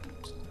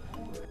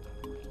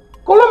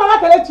 Kolum ala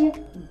kelechi.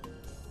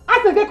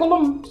 Asege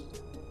kolum.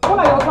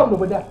 Kola yo come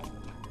over there.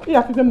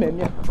 Iya fi me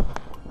me.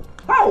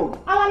 Hey,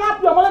 ala na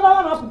pio mo le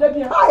bala na pide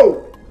bi. Hey.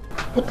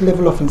 What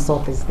level of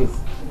insult is this?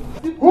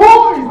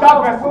 Who is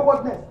that person?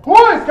 Who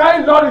is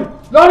carrying lorry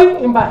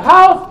in my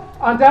house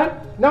and then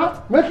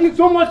now making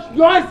so much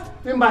noise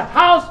in my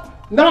house?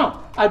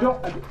 Now I don't.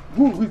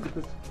 Who is the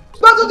person?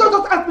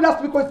 Don't ask me that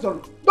stupid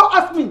question. Don't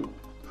ask me.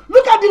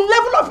 Look at the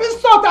level of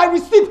insult I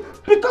received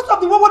because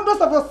of the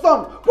waywardness of your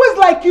son, who is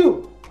like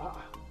you.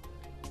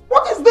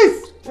 What is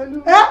this?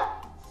 Eh?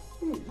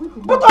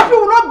 Both of you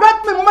will not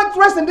grant me a moment to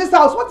rest in this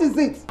house. What is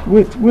it?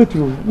 Wait,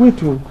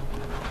 you.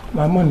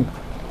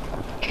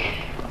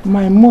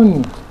 My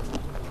money.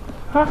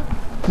 Huh?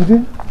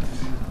 Did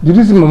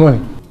you see my money?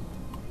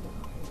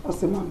 What's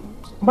the money?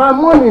 My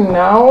money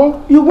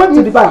now. You went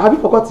to the bar. Have you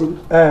forgotten?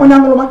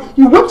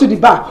 You went to the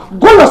bar.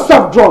 Go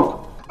yourself drunk.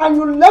 And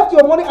you left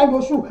your money and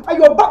your shoe. And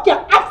you're back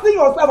here asking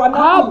yourself and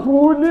asking.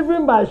 How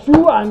leaving my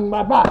shoe and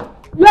my bag?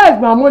 Where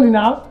is my money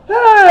now?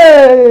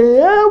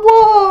 Hey,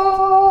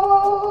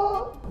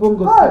 whoa!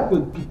 Bongo said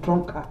you'll be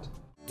drunkard.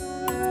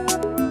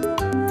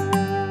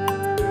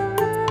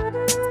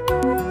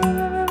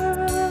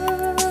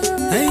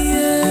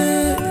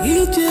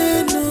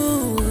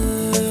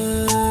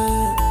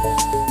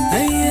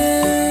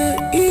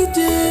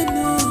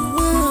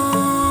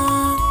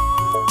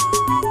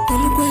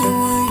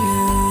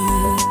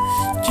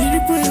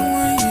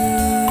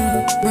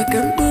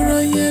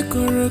 Makambara ye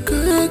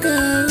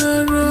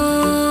korokagaro.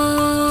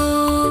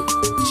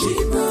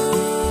 Chima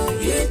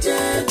ye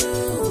janu.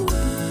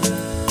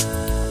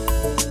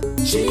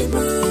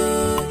 Chima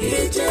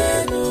ye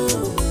janu.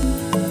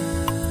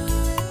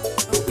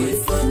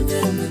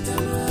 Ifonye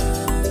mutala.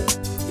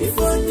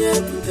 Ifonye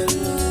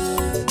mutala.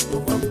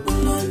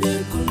 Upampulo ye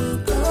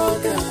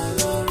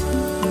korokagaro.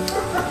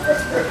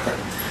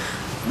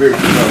 Babe,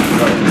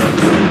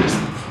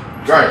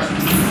 guys,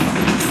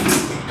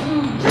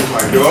 here's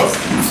my girl,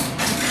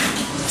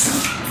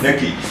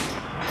 Nikki,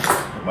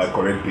 my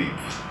correct babe.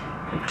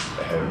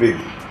 Babe.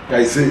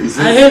 Is it?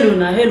 Hello.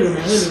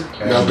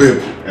 Yeah,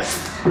 babe.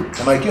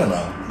 Am I here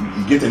now?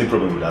 You get any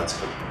problem with that?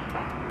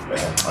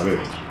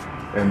 Babe.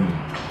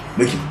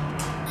 Nikki,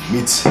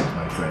 meet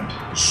my friend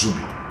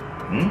Zubi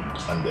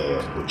and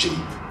Oche.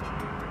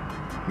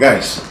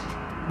 Guys,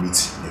 meet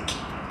Nikki.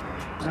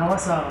 Now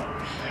what's up?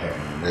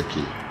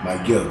 Nikki, my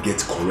girl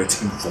gets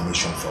correct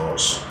information for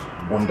us.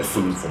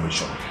 Wonderful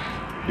information.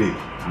 Babe,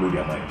 blow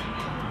your mind.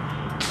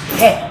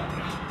 Hey,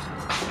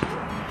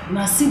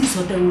 now see this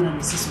hotel when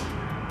I see so.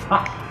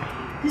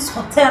 This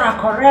hotel are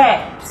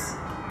correct.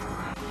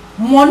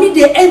 Money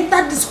they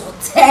enter this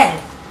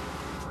hotel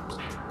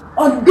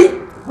on the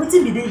what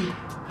be day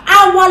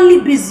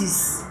hourly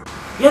basis.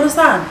 You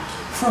understand?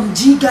 From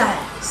G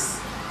guys,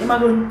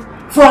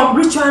 from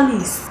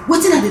ritualists.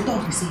 What did they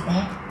talk? You say,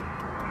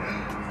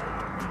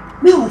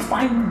 we will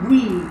find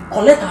we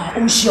collect our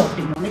own share of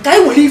the money. I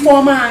will leave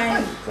for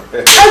mine.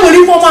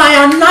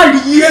 And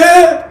not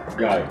here.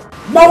 Guy.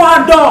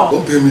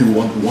 Don't tell me you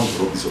want to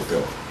rob this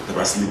hotel. They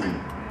are sleeping.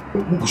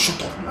 Mugu,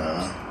 shut up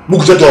now.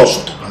 Mugu, shut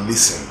up and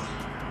listen.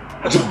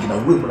 I just begin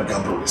away when I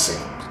can't bro listen.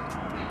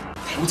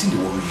 What's in the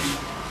worry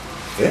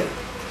you?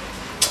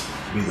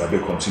 Please, I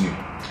better continue.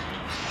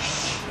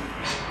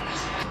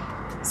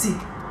 See,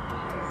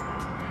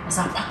 as a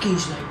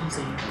package like this,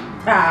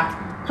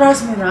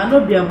 trust me now, I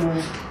no be a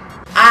move.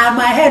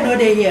 My head no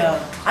dey here.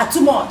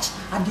 Too much.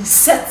 I dey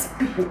set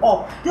people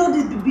up. They all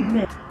these big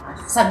men.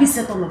 Sabi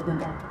set all of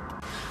them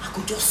up. I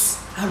could just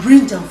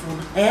arrange them for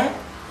them.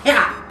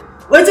 Yeah.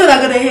 Wait till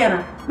I go there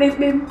now.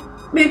 Bim.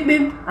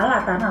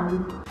 Alata na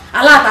win.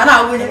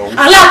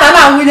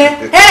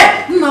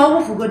 Hey, no,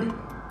 who forgot it?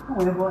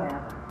 Oh boy.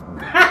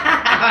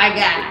 My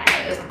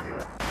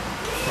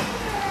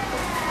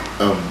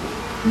God.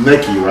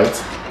 Nikki, right?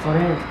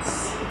 Correct.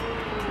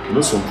 You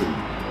know something?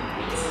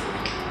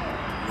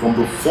 From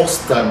the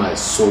first time I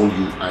saw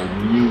you, I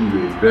knew you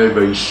were a very,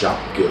 very sharp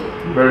girl.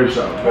 Very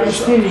sharp.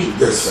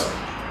 Yes.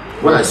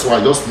 When I saw her,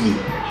 I just knew.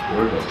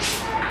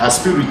 Her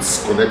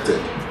spirits connected.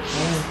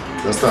 You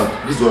understand?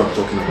 This is what I'm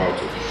talking about.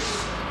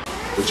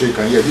 But you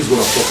can hear, this is what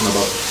I'm talking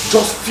about.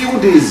 Just few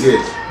days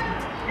yet.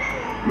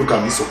 Look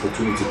at this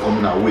opportunity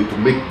coming our way to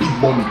make big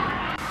money.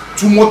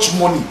 Too much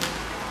money.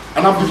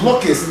 And I'm the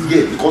luckiest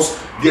yet because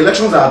the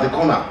elections are at the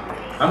corner.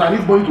 And I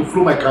need money to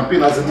flow my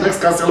campaign as the next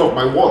councillor of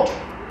my ward.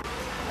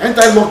 Ain't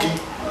I lucky?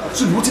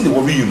 So what in the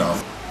worry you now?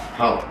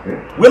 How?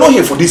 We're not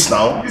here for this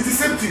now. It's the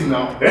same thing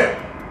now.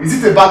 Is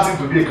it a bad thing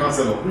to be a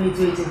councillor? Wait.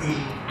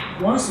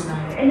 Once you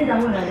are any that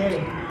one are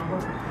there.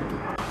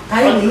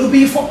 I will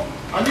be for.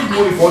 I need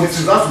money for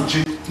this. That's to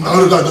change.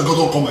 No,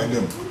 don't call my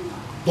name.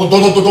 Don't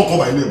call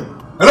my name.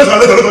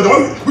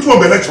 Which one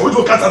be election? Which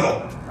one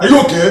councillor? Are you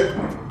okay?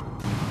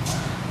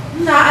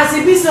 Nah, as a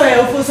business,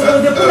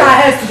 they put our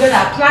heads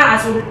together, plan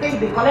as we think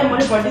they collect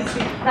money for this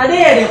thing. Now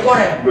they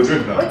quarrel. Go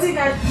drink now. What think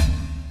I?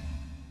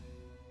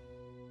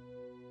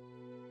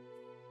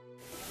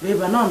 Babe, I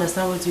don't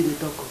understand what you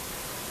talk of.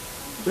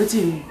 What do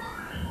you mean?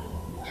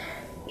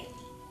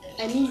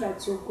 I mean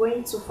that you're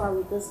going too far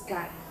with this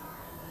guy.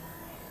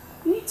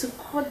 You need to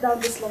cut down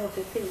this love of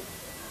a thing.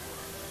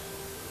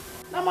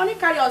 Now money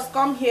carry us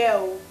come here,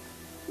 oh.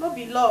 No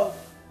be love.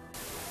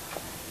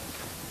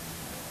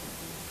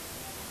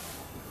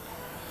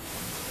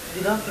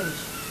 You don't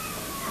finish.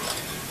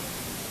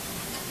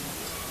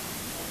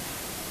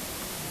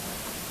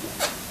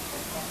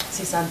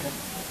 See Sandra,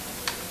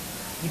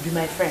 you be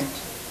my friend.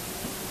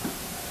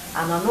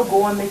 And I no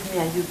go and make me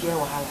and you get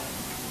wahala.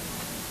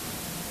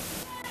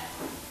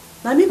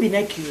 Now me be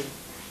naked.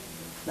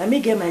 Now me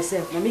get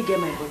myself, now me get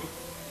my body.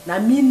 Now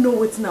me know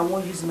what I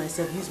want use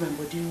myself, use my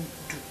body do.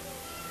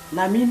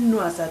 Now me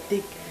know as I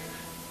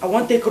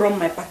want to run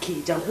my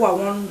package and who I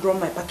want run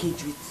my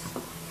package with.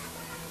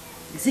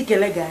 You see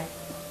Kele guy?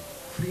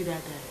 Free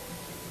that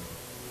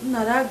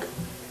guy.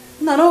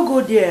 No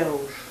go there.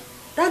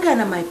 That guy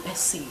na my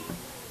person.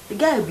 The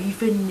guy be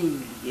even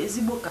name.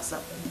 Ezibo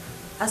kasap.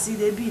 As he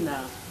dey be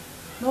now.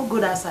 No go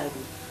that side.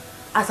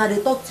 As I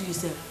dey talk to you,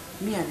 sir,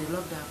 me and they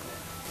love that boy.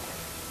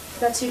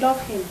 That you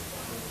love him.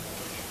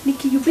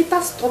 Nikki, you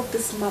better stop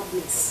this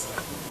madness.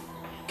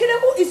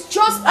 Kinebu is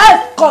just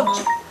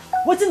God.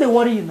 What's in the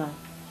worry you now?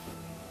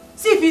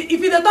 See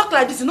if you talk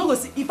like this, you no go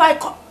see. If I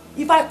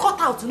cut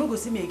out, you no go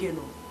see me again.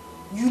 No.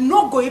 You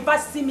no go ever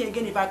see me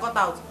again if I cut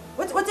out.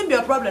 What's be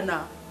your problem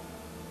now?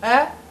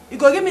 You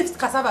go give me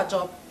cassava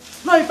job.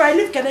 No, if I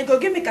leave, can I go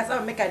give me cassava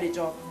and make the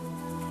job?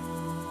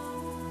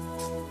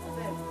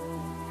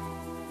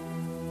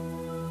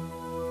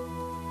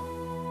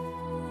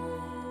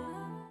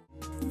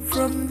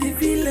 from the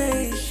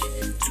village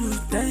to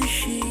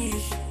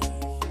township.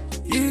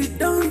 You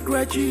don't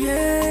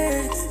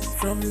graduate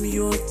from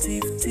your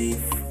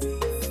thief,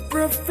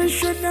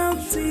 professional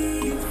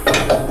thief.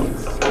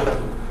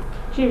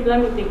 Chief, let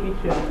me take you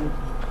to your room.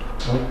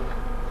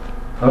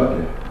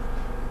 Okay.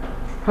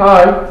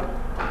 Hi.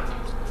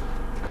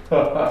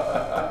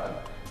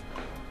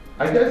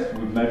 I guess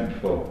we've met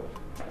before.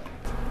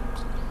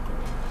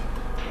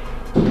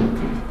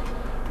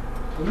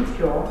 Are you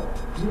sure?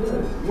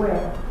 Yes.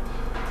 Where?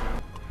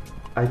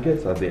 I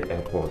guess at the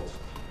airport.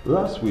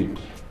 Last week.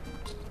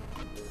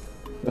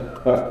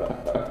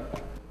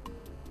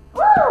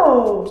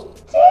 Oh,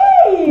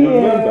 Chief! You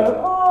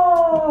remember?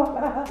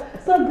 Oh,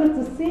 so good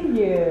to see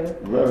you.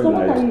 Very so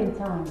what nice. are you in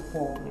town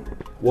for?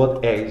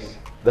 What else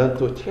than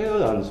to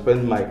chill and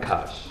spend my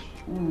cash?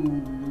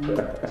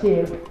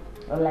 Chief,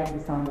 I like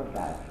the sound of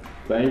that.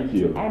 Thank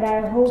you. And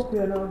I hope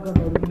you're not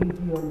going to leave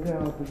your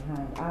girl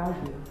behind, are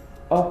you?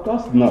 Of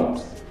course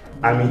not.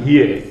 I'm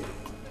here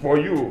for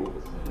you.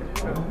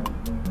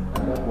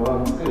 That's what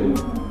I'm saying.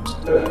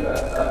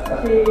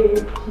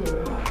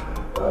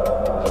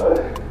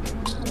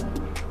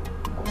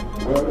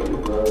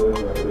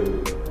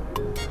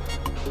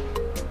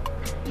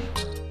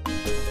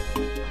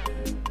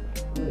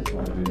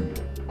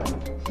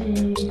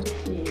 Chief.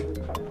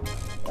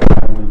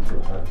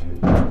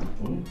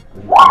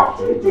 What?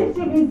 Chief,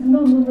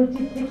 no,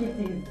 Chief, take it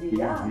easy.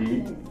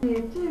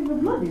 Chief, the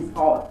blood is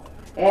hot.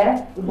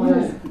 Eh?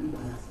 Wait.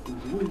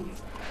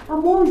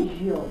 I'm all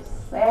yours.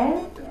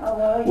 Eh?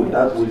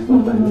 Without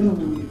wasting time, let's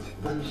do it.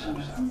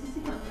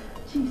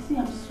 Chief, see,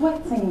 I'm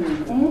sweating.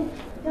 Eh?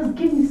 Just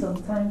give me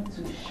some time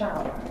to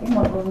shower.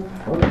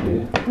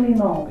 Okay.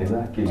 Clean up. In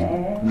that case,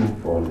 no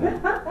problem.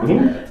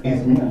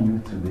 It's me and you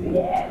today.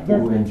 Yeah,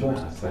 we'll enjoy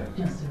ourselves.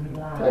 Just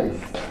relax.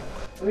 Nice.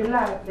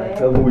 Relax, I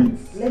can't wait.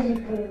 Let me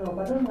clean up. I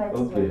don't like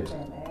Okay.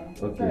 sweating, Okay.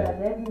 So that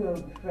everything will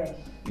be fresh.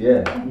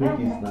 Yeah, make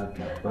it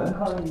snappy. I'm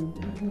calling.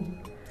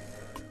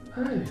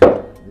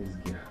 This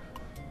girl.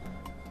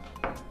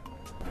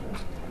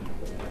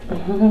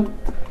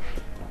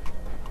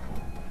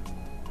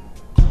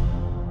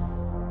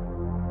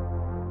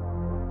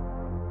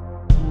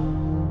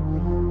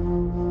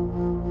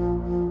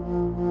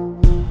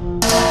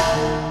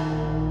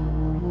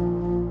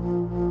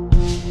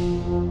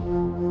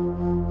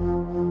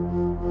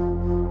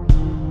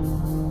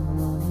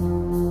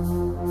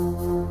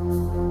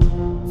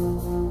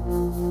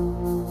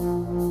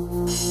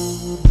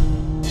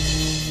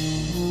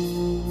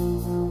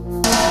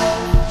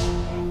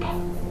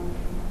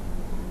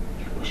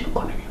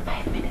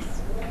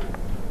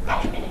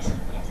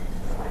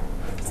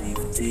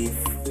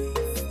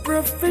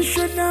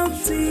 Professional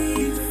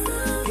thief.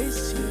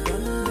 Yes, you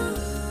don't know.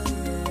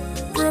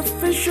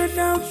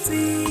 Professional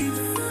thief.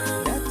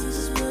 That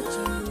is what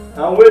you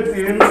know. I'm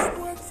waiting.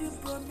 What you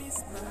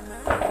promised,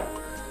 mama.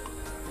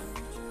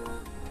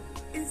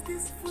 Is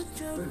this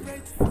future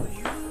right for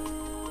you?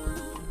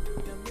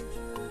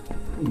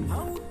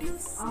 How do you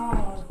see?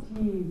 Oh,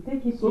 Chief,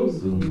 take it So easy.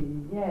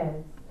 soon? Yes.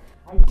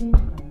 I changed my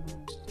mind.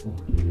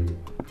 Okay.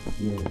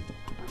 Yeah.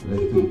 Let's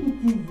Take do it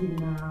easy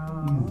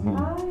now. Easy.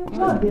 I'm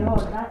not the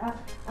hot.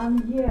 I'm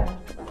here.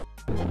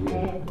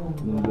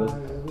 Don't No, just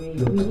worry.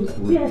 wait.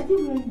 We are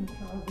still wearing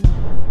trousers.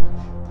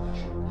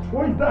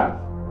 What is that?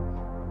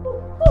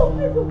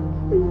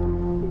 Please.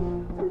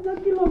 Don't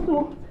kill us.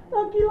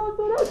 Don't kill us.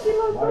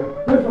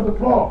 Place on the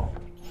floor.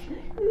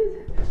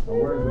 Now,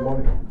 where is the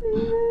money?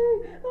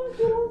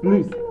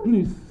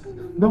 Please,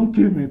 don't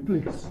kill me,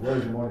 please. Where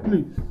is the money?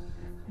 Please.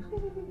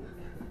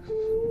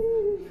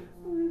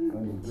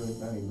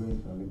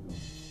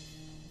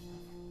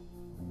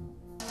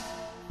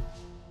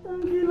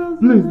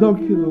 Please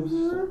don't kill us.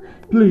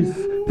 Please,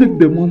 take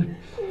the money.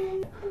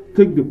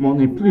 Take the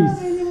money, please.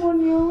 I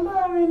don't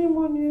have any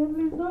money.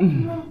 Please don't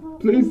kill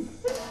us. Please.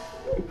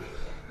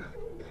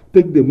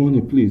 Take the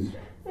money, please.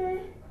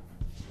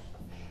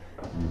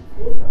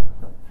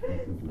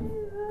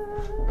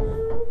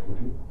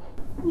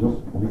 Just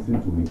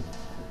listen to me.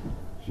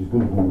 She's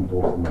going to go with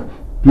us now.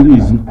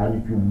 Please.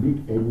 And if you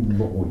make any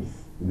noise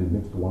in the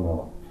next 1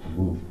 hour, she's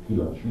going to kill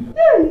her. Shoot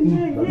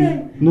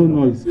her. No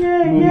noise. No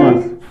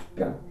noise.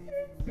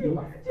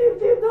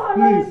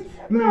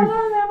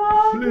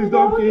 Please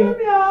don't kill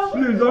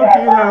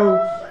her.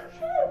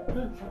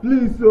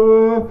 Please,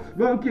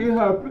 don't kill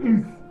her,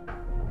 please.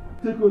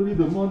 Take only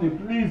the money,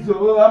 please.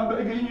 I'm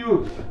begging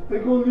you.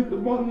 Take only the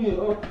money.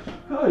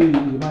 Hey,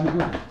 my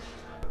God.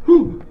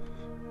 Whew.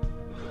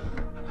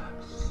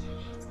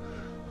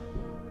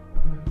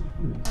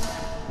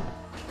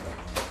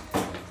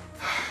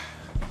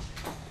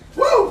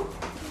 Woo!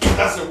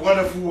 That's a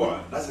wonderful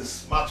one. That's a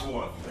smart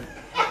one.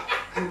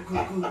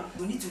 Good.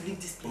 We need to leave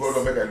this place. Hold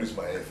on, make I lose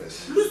my air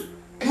first. Lose?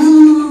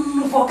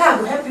 No. For car, I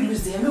will help you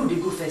lose them. Maybe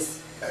they go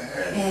first. Maybe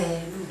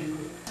they go.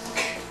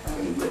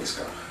 Let me break this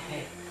car.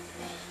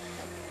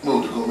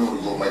 No, to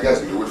go. My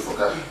guys will wait for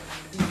car.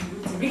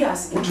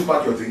 Won't you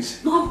pack your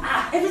things? No,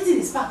 everything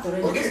is packed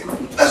already. Okay,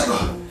 let's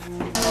go.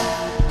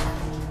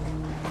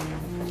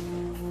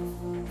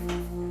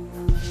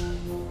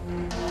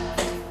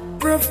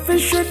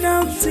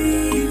 Professional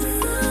thief.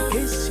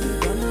 Guess you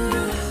don't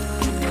know.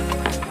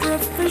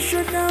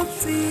 Professional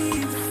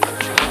thief.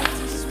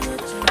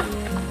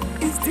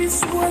 Is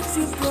this what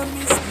you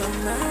promised,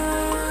 Mama?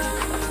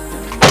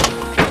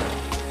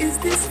 Is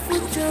this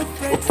future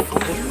bright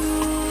for you?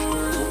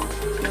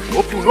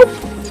 Open up.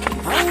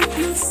 How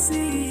do you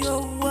see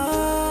your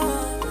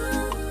world?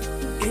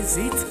 Is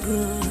it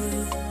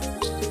good?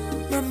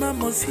 Mama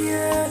must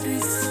hear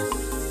this.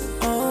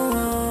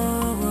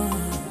 Oh,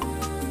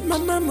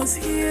 Mama must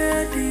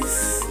hear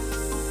this.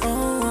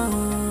 Oh.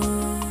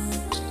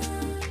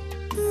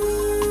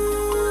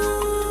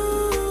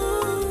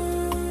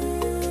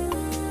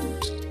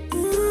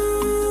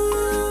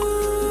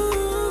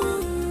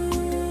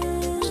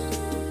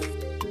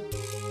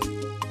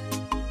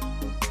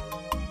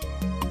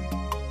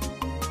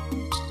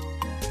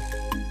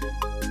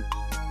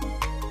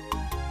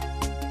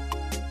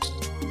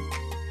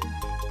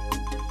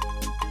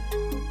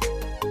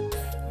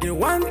 They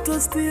want to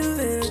steal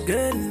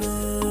again,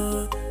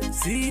 no.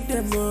 See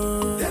them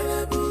all.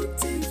 Terrible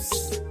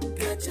tips.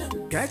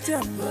 Catch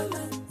 'em,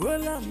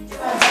 roll 'em.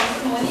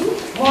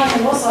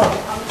 Morning, what's up?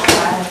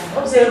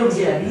 What's your room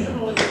here?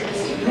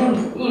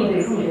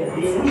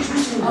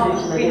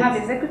 We have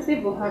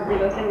executive, we have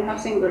deluxe, and we have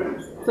single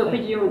rooms. So,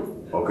 which you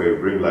want? Okay,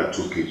 bring like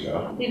 2 kids,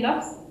 yeah?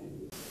 Deluxe?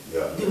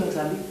 Yeah. Deluxe,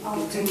 Abi.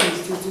 Two.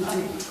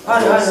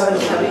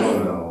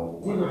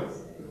 No.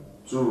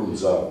 2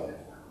 rooms out.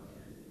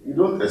 You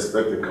don't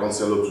expect a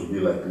counselor to be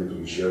like me to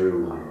be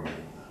sharing with you.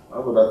 How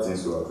about that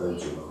things to attend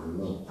to now, you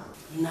know?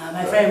 Nah,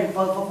 my friend,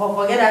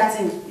 forget that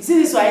thing. You see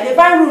this one, they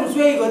find rooms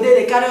where you go there,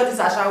 they carry all this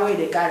asha where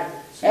they carry.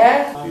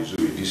 Eh?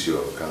 Usually this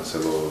your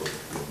counselor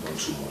not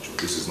too much.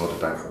 This is not the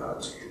time for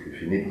that.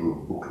 If you need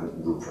room, book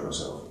room for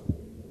yourself.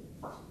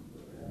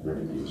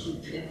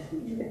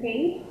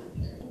 Okay.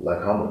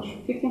 Like how much?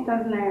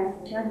 15,000 naira.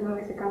 That's the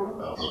lowest I can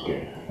go. Okay.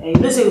 You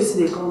know, say you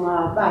see they come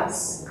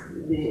bags.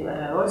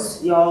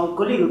 Your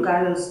colleague will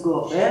carry us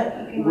go up, eh?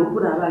 Okay, you go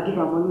put her back, give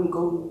her money, we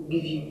come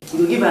give you. You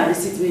go give her a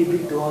receipt when you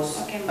bring to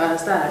us. Okay.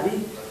 Understand, Abi?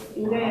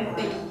 Enjoy your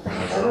stay.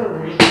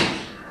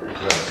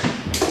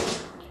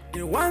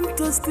 They want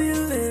to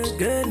steal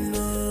again,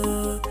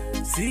 no.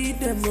 See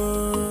them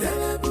all.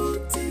 Terrible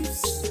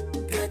tips.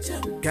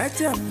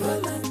 Catch 'em,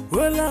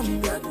 roll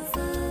 'em.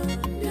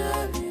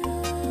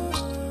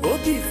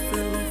 Obi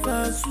fell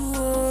fast,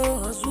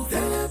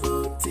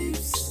 terrible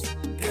tips.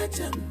 Catch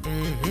 'em.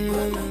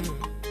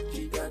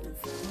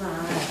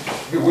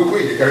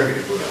 Wait, you carry me the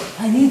phone now.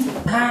 I need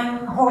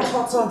kind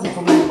hot something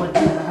for my body.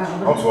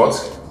 Hot what?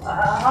 I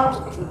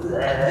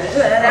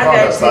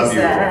understand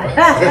you.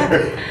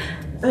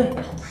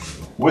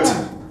 Wait.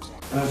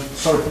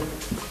 Sorry.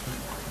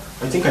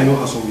 I think I know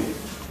her somewhere.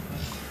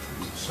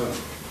 Sorry.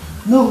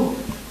 No.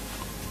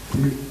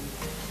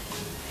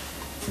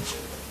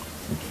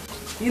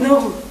 You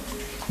know.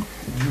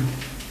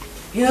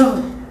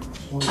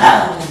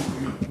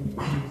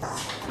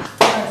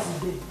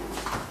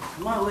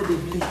 Man with the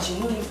bleach, you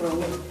know him from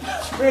where?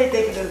 Where you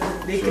take the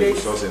crazy?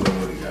 She also don't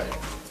know the guy.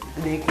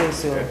 The crazy,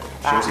 so.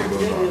 She also don't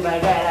know. My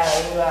guy,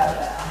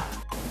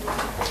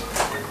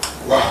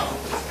 Wow.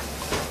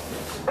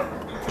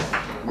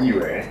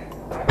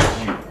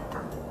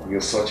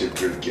 You're such a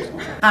great girl.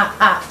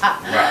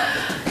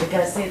 You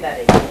can say that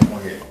again.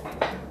 Okay.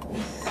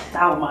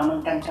 Now,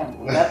 man, can come.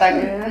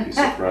 You're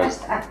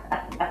surprised.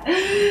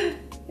 You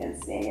can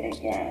say it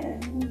again.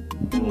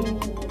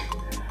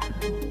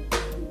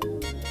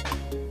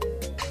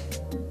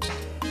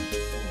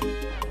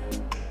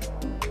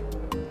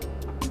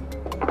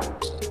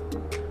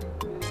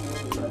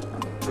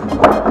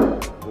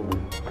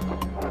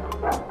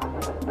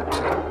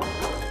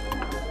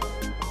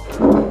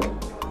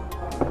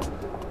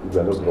 You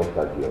are not lost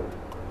that girl.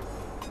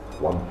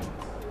 One.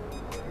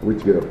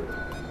 Which girl?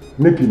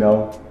 Nikki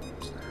now.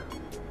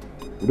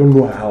 You don't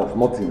know her house,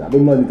 nothing. I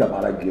don't know anything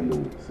about that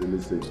girl. So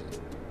listen.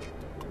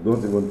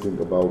 Don't even think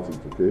about it,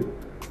 okay?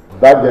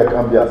 That girl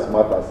can't be as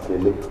smart as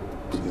Kelly.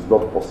 It is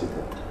not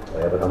possible.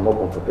 But I'm not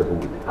comfortable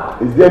with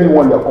it. Is there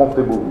anyone you're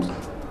comfortable with?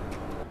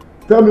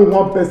 Tell me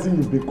one person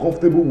you've been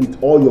comfortable with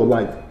all your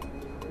life.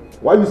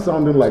 Why are you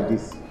sounding like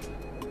this?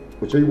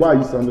 Oche, why are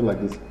you sounding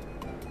like this?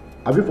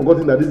 Have you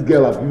forgotten that this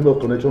girl has given us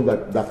connections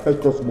that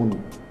fetch us money?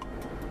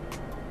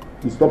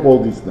 You stop all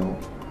this now.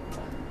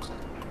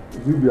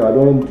 Vivi, I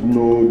don't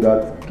know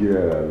that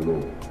girl.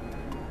 No.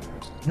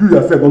 You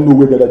yourself don't know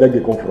where that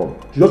girl come from.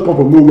 She just come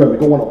from nowhere and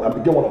became one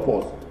of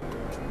us.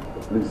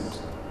 Please.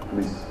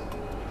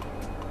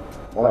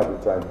 One at a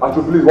time.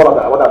 Actually, please, one at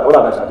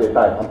a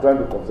time. I'm trying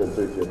to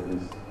concentrate here,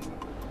 please.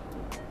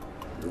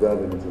 You don't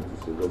have anything to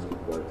say. Just keep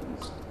quiet,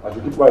 please. I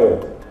should keep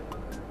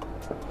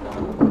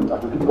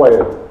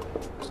quiet.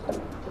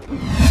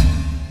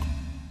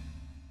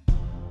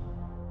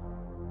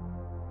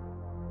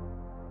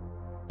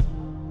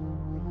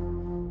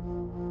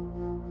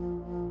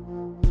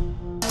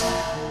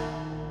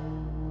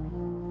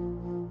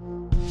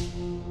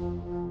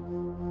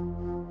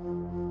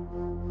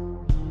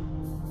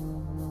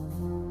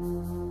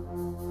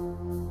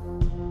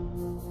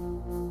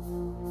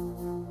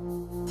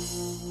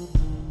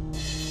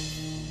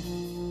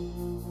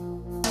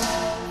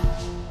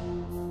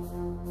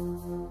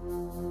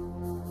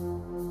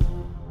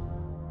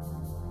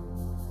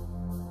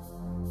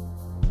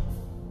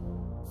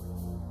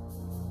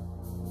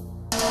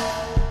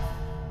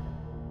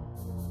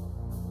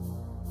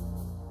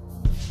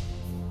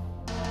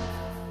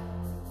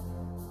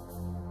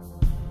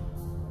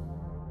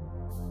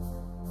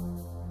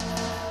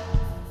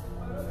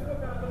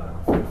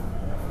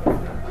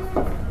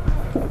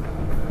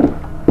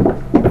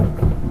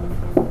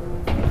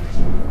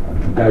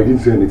 I didn't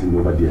say anything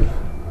over there.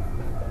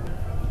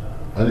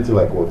 Anything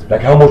like what?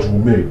 Like how much we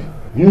made.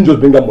 You didn't just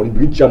bring that money,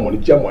 bring chair money.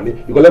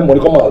 You can let money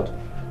come out.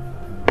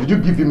 Did you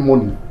give him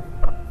money?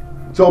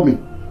 Tell me.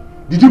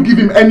 Did you give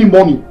him any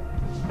money?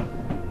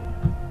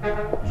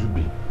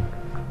 Zubi,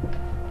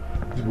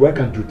 why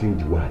can't you think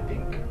the way I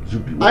think?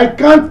 Zubi, I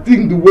can't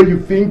think the way you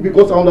think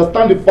because I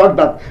understand the fact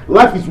that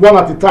life is one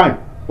at a time.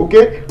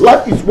 Okay?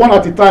 Life is one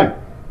at a time.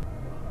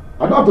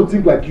 I don't have to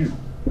think like you.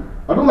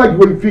 I don't like the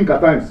way you think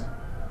at times.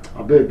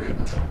 I beg.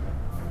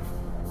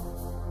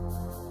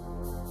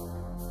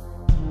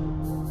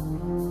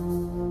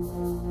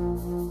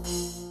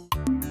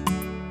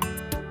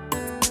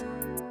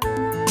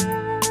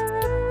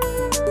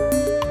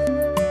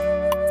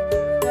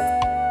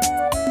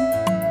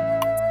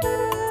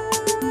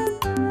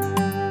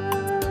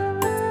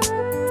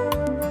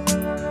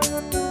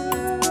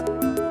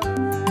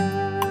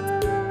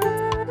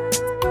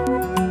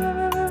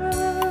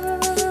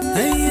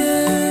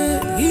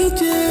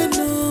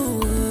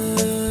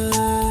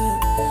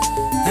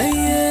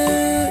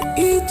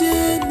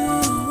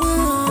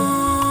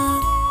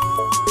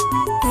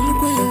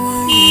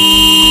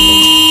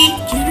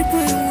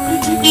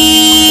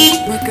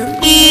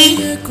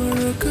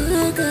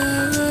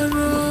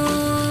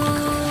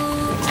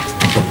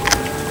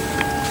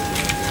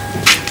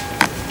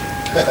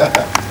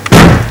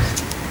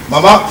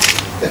 Mama!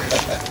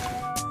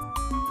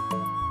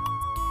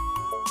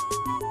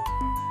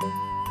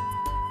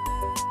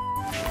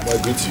 I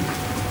greet you.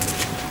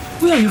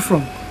 Where are you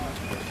from?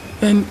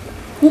 And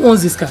who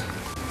owns this car?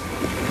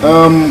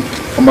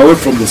 I'm away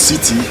from the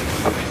city,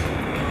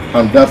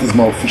 and that is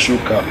my official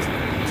car.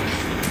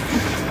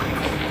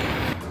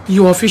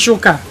 Your official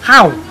car?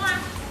 How?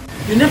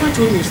 You never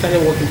told me you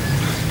started working.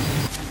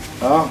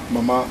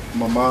 Mama,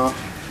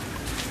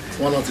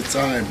 one at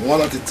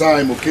a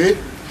time, okay?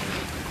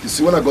 You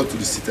see, when I got to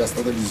the city, I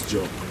started this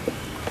job.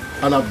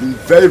 And I've been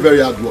very, very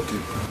hardworking.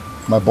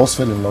 My boss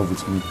fell in love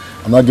with me.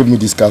 And now gave me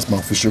this car as my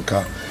official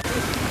car.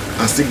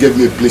 And still gave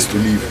me a place to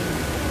live.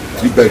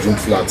 3-bedroom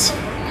flats.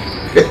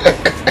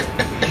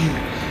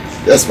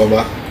 Yes,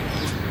 Mama.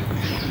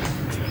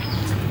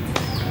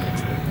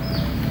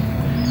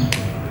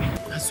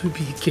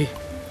 Azubike,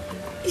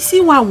 you see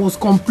why I was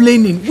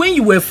complaining when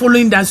you were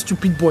following that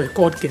stupid boy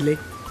called Kele?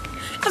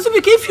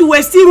 Azubike, if you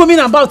were still roaming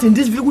about in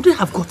this village, would you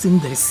have gotten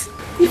this?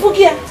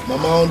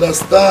 Mama, I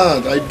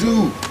understand. I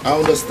do. I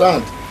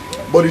understand.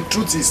 But the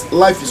truth is,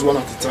 life is one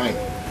at a time.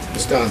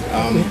 Understand?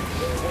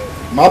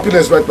 My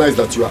happiness right now is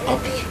that you are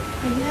happy.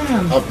 I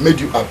am. I've made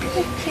you happy.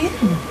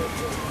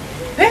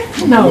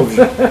 No. I love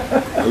you.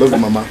 I love you,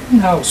 Mama.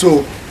 No.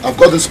 So, I've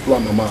got this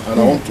plan, Mama, and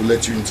I want to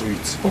let you into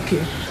it.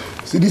 Okay.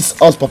 See, this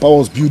house Papa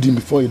was building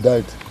before he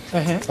died.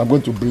 I'm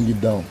going to bring it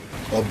down.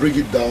 I'll bring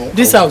it down.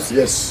 This house?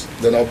 Yes.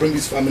 Then I'll bring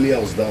this family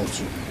house down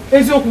too.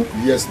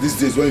 Yes, these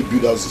days when you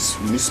build houses,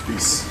 we need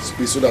space.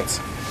 Space so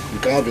that we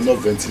can have enough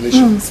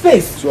ventilation.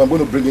 Space? So I'm going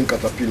to bring in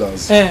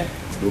caterpillars.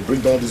 They'll bring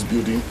down this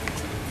building.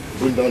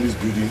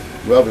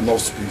 We'll have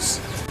enough space.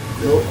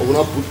 You know, I will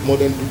not put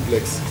modern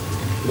duplex.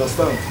 You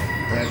understand?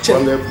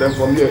 And then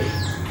from here,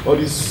 all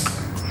these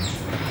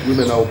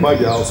women, I will buy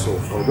the house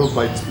off. I'll just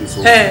buy the space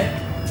off.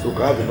 So we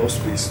can have enough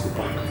space to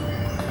park.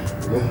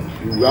 You know,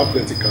 we will have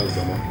plenty cars,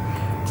 Mama.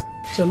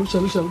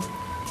 Chalu.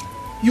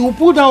 You will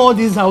pull down all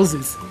these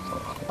houses?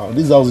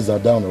 These houses are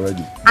down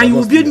already. And you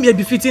will build me a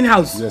befitting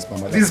house? Yes,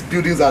 Mama. These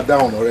buildings are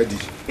down already.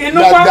 They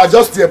are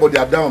just here, but they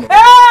are down.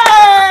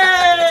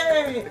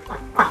 Hey!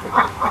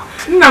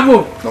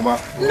 Namo. Mama.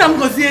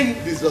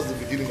 This is just the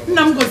beginning.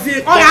 Amen.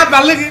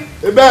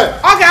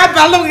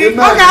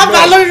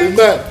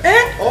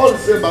 All the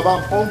same, Baba.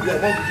 I'm hungry. You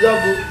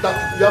have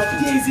to.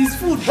 There is his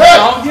food. Hey!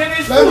 There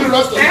is Let me food.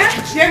 rest on it.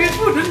 There is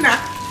food, isn't there?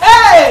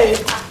 Hey!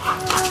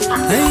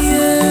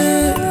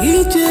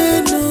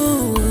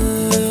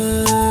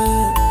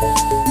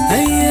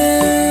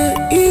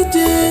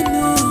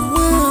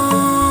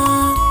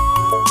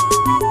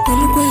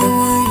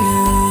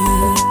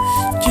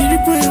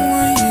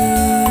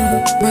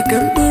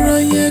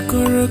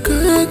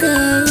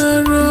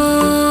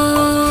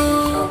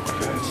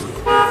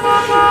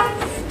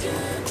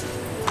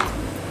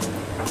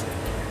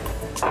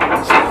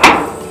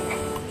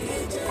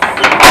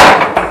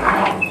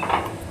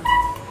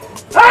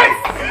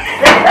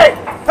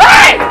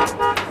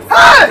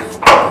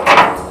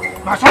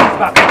 My son is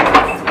back.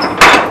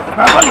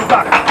 My son is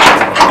back.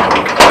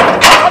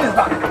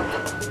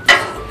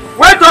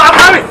 Wait till I'm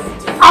coming.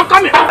 I'm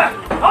coming.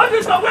 All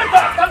this time, wait till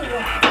I'm coming.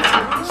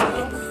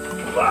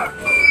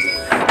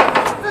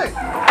 Hey,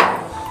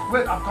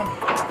 wait, I'm coming.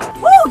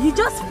 Oh, he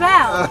just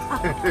fell.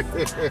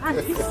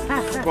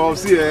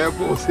 Pomsi, I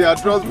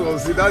trust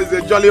Pomsi. That is a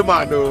jolly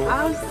man, though.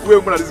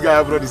 Wait, when this guy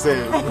have already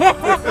said.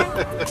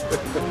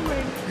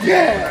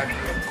 Yeah.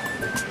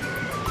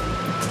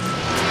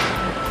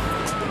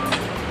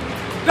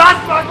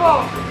 That's my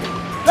boy!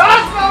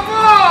 That's my boy!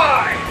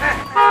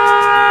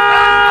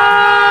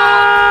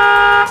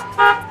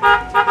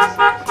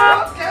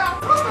 Okay, I'm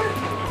coming!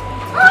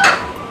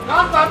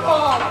 That's my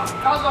boy!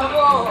 That's my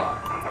boy!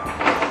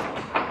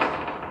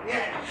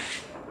 Yeah!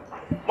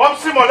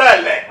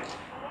 Molele.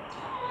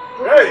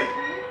 Hey,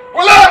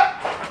 hola.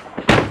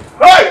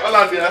 Hey,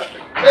 Hollandia.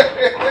 Hey.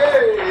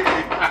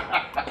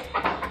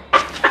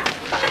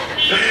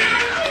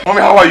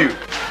 Mommy, how are you?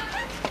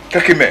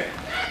 Kakime.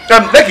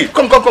 Neki,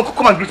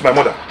 come and greet my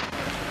mother.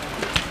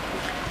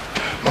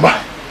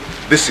 Mama,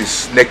 this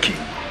is Neki,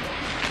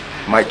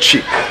 my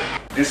chick.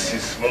 This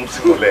is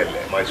Momsi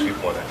Molele, my sweet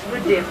mother.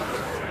 Good day.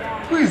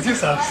 Who is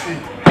this I've seen?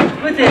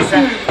 Good day,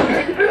 sir.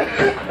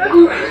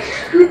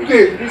 Good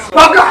day.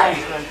 Papa!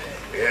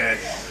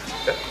 Yes.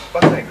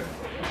 Partner in crime.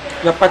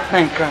 Your partner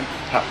in crime.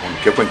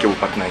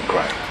 Partner in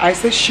crime. I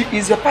say she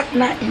is your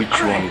partner in crime.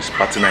 Which one is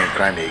partner in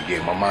crime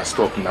again? Mama,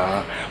 stop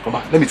now.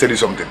 Mama, let me tell you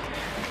something.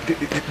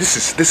 This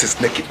is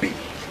Neki B.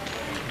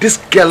 This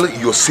girl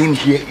you're seeing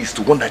here is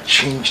the one that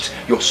changed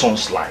your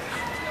son's life.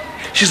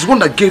 She's the one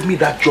that gave me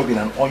that job in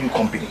an oil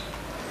company.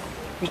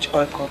 Which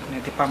oil company?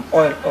 The palm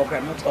oil or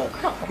granite oil?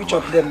 Which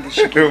of them did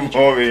she give you?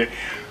 Mommy,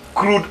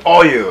 crude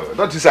oil.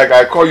 Not just like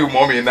I call you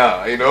mommy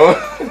now, you know.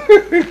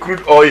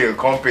 Crude oil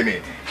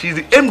company. She's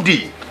the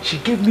MD. She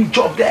gave me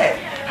job there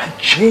and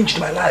changed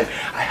my life.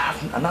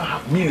 I now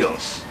have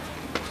millions.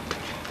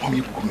 Mommy,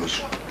 you come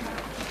soon.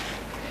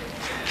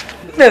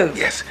 No.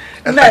 Yes.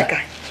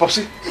 Naka.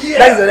 Popsy? Yeah.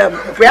 That's the name.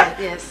 Where?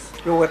 Yes.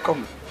 You're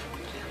welcome.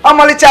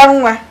 Omoli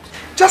Chanwa,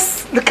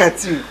 just look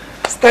at you.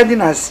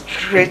 Standing as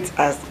straight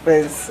as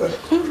pencil.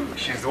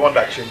 She's the one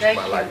that changed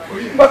my life for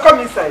you. But come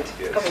inside.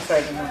 Yes. Come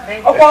inside.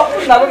 Thank you.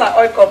 Oh,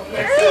 oil company.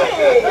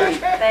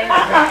 Thank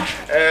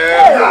you.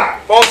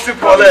 Popsy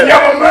Pole.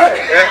 Yeah, man.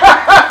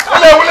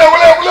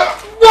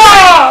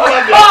 Wow!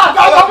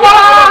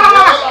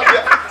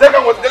 Take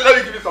a what? Let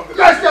me give you something.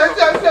 Yes.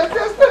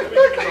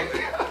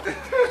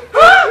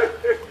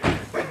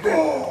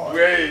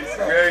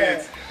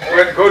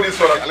 Wait. Go this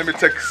one. Let me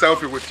take a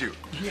selfie with you.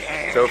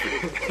 Yeah. Selfie.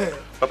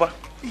 Papa.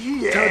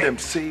 Yeah. Tell them,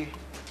 say,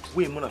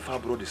 we Mona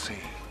Fabro the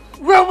same.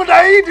 Where would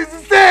I eat? It's the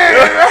same.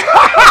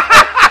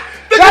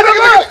 Let's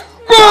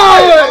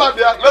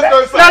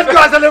go inside. Let's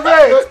go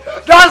celebrate.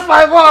 That's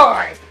my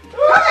boy.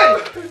 Hey,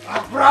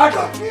 I'm proud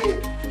of me.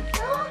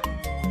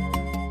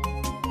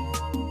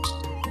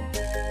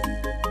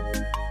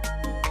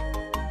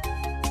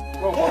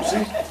 Go, Popsy.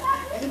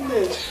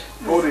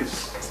 Go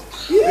this.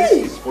 This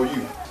is for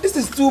you. This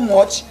is too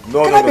much.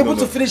 No, Can I be able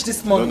to finish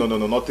this morning?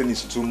 No. Nothing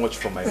is too much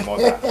for my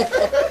mother.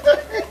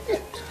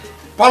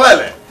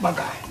 Palele. My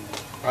guy.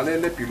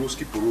 Palele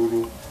Piloski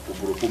Pororo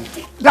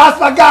Oboropompo. That's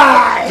my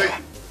guy.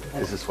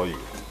 This is for you.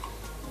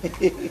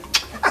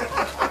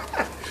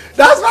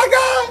 That's my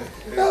guy.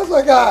 That's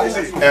my guy.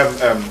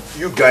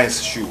 You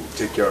guys should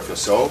take care of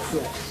yourself.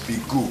 Be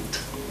good.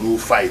 No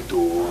fight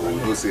or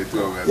no say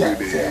so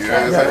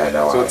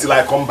till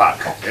I come back,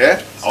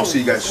 I'll see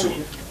you guys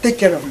soon. Take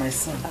care of my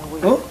son.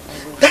 Oh?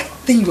 That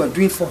thing you are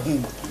doing for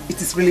him, it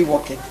is really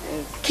working.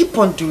 Keep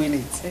on doing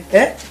it.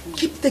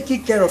 Keep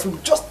taking care of him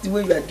just the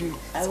way you are doing.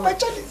 So my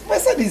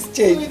son is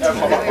changed.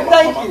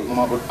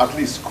 Mama, but at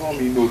least call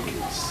me no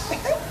case.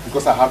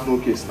 Because I have no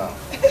case now.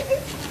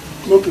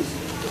 No case.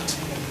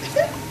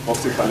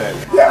 Popsy Palele.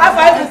 I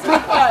find this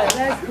quick fire.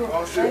 Let's go.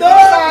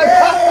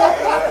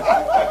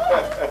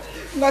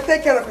 Now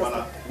take care of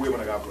yourself. Wait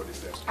when I got brought this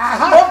there.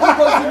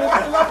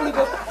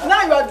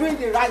 Now you are doing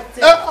the right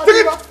thing.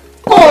 Take it.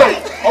 Boy!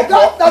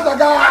 That's a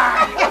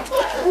guy!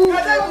 Your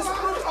name is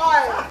crude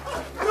oil.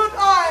 Crude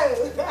oil.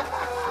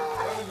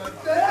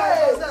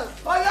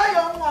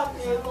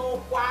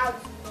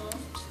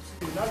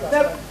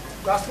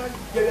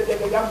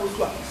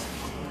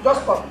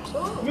 Just come.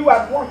 You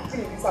have one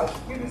thing in this house.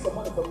 Give me some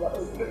money from your own.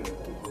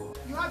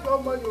 You have your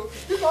money.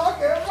 It's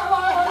okay.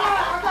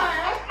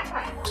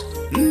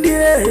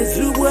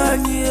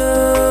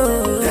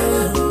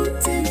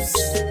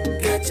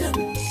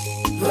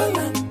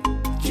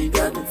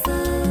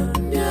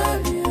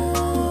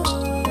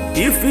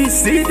 If we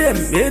see them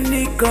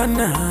any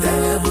corner,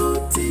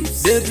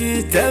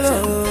 baby, tell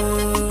her.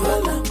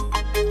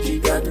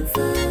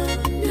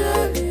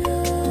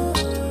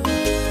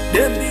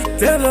 Baby,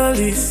 tell her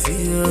this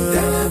year.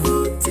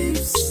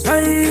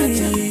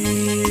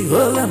 Aye,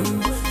 hold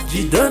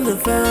she done the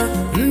fan,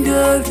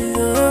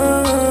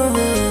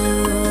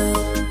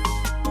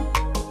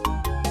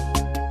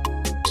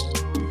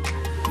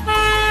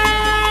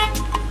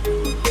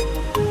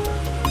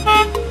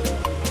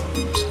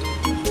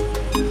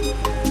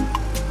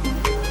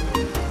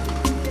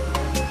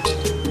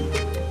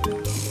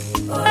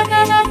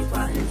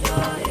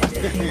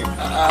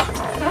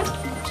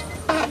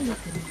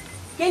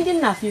 Kendi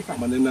na FIFA.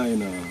 Manena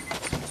ina.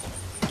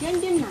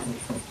 Kendi na.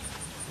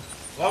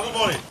 Good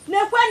morning.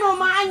 Nekwe no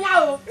ma anya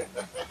o.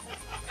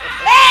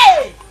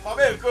 Hey!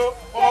 Mabeko,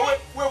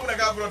 we when I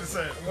got brought the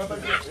same.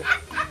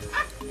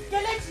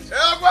 Kelechi.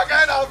 What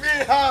kind of me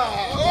ha?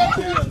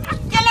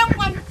 Kele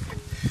kwan.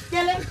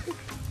 Kele.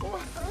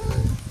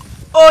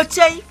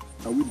 Ochei.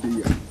 Na we dey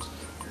ya.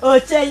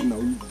 Ochei. Na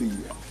we dey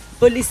ya.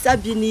 Olisa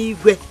bi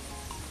n'igwe.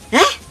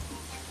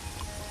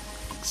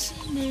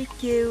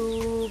 Chineke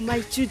o,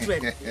 my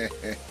children.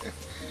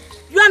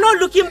 You are not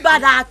looking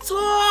bad at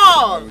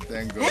all. Oh,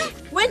 thank God.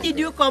 When did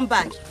you come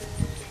back?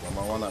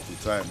 Mama, one at a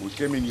time. We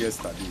came in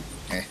yesterday.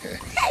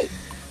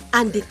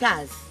 And the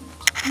cars?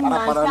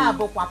 Para,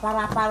 bro,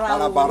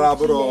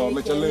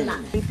 Micheal.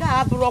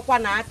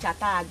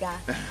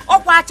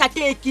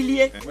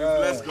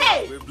 Bless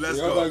God. We bless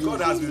God.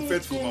 God has been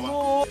faithful,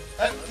 Mama.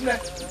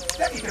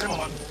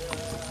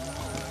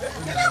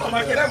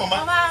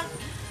 Mama,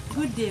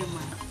 good day,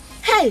 ma.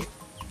 Hey,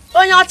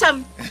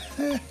 Onyotam.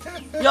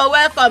 You're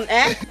welcome,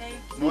 eh?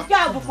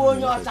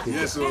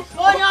 Yes, so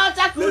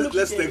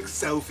let's take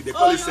selfie. They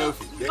call it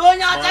selfie. Yes.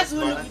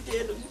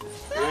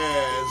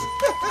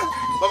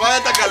 Mama,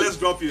 let's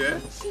drop you, eh?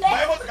 I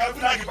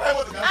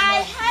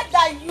heard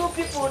that you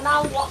people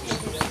now walk in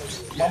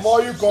this. Mama,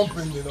 you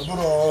company, you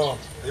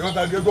want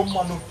to get good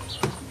money?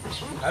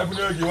 I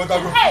believe you want to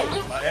go.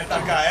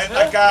 Enter car.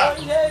 God,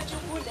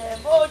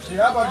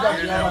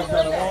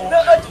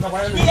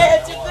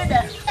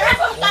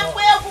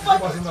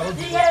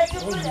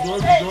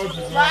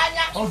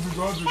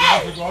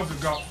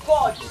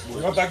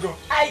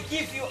 I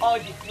give you all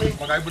the praise.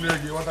 But I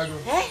believe you want to go.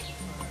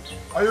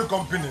 Are you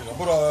company?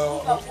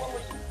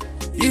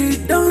 You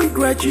don't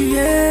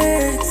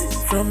graduate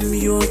from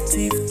your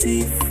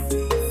thief.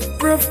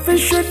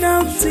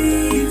 Professional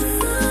thief.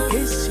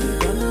 Yes, you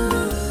don't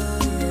know.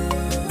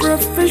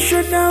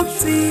 Professional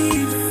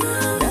thief.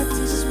 That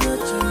is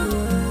what you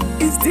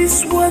want. Is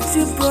this what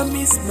you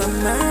promised,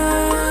 Mama?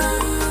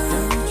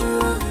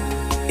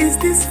 Is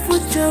this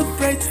future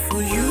bright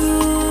for you?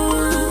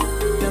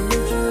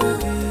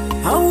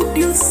 How do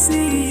you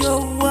see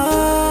your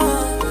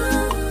world?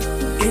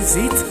 Is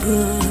it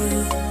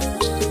good?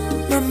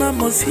 Mama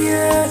must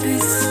hear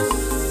this.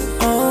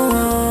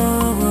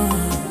 Oh,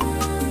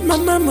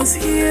 Mama must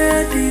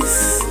hear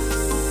this.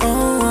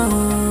 Oh.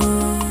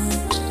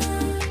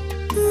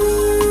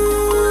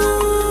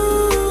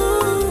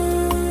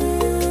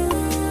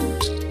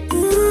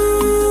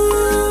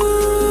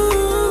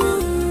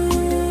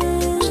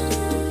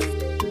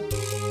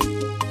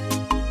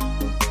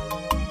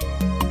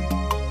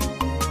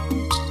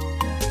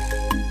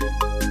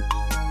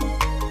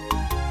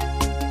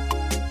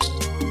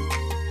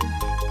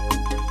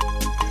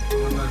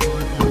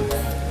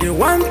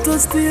 Want to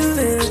steal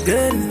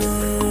again?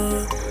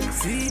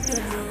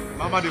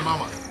 Mama, the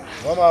mama.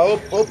 Mama, I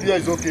hope here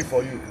is okay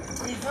for you.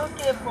 It's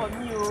okay for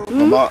me.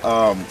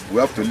 Mama, we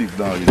have to leave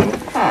now, you know.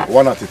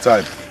 One at a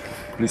time.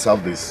 Please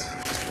have this.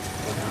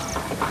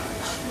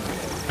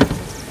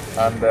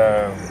 And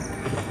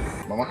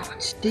Mama.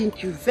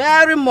 Thank you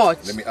very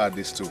much. Let me add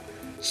this too.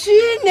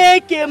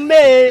 Chineke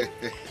me.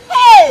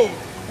 Hey!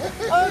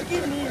 Oh,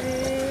 give me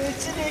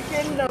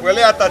Enjoy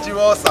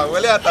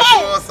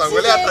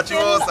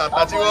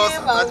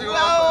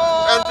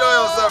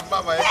yourself,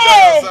 Mama. Enjoy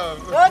yourself.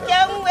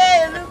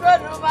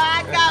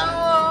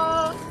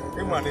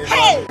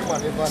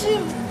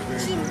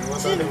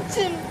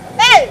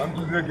 Hey!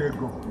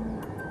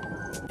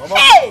 Mama,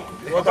 hey!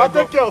 I'll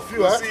take care of you,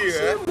 see you,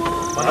 eh?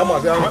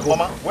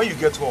 Mama, when you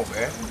get home,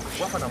 eh?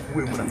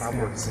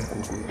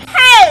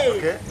 Hey!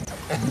 Okay?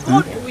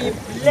 God will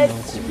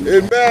bless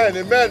you.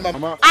 Amen,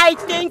 Mama. I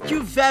thank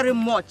you very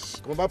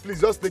much. Mama, please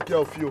just take care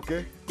of you,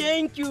 okay?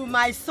 Thank you,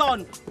 my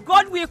son.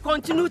 God will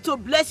continue to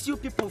bless you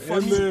people for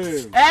Amen.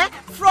 me. Eh?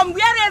 From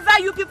wherever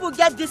you people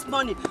get this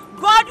money,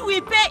 God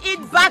will pay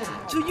it back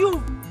to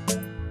you.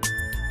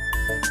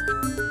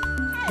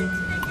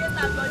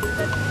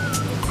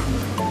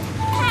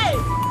 Hey,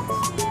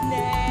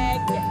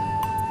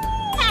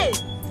 hey,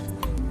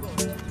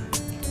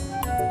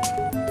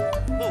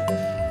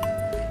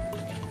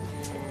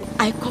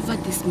 I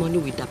covered this money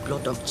with the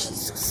blood of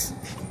Jesus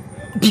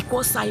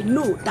because I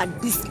know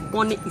that this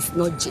money is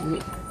not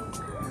genuine.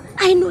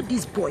 I know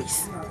these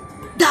boys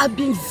that have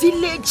been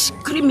village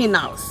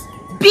criminals,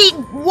 big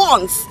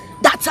ones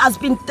that has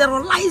been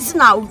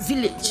terrorizing our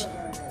village.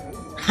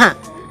 Huh.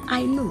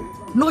 I know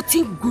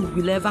nothing good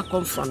will ever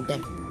come from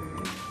them.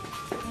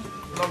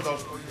 Look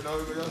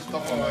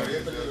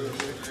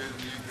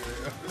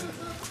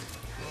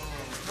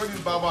at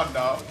this barman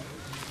now.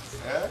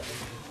 Eh?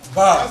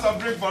 That's some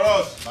drink for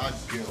us.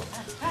 That's good.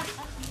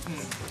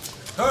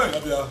 Hey,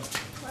 Abia.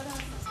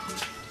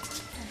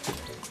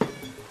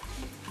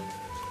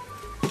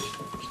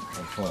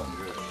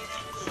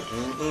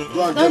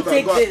 Don't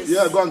take this.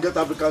 Yeah, go and get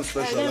African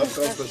special.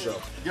 African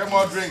special. Get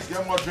more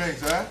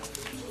drinks, eh?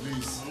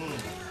 Please.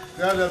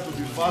 Tell them to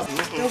be fast.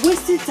 You're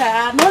wasting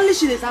time. I'm only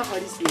shit for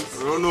this place.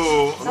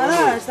 No. I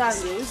don't understand.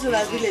 This is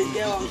like village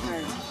get one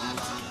time.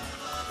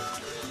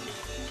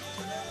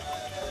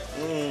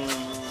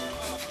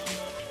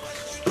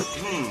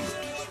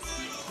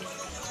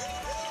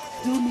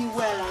 Do me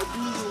well, I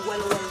do you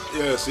well.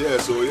 Yes.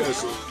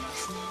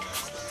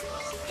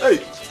 Hey,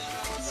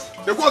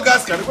 they go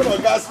gas can. Where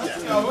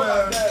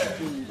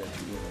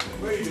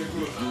you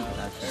go?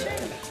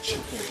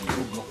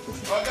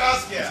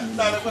 Gas can.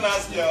 Now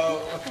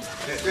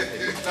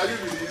you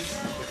be this.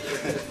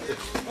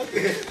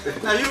 Okay.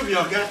 Now you be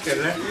your gas can,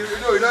 eh?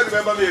 You don't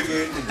remember me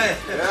again.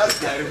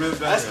 Ask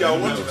you, I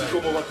want you to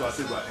come over to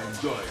Asegwa and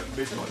enjoy and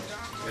make money.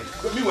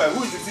 Meanwhile, who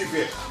is the thief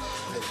here?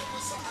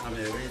 I'm a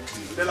real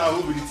thief. Tell her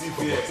who be the thief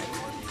here.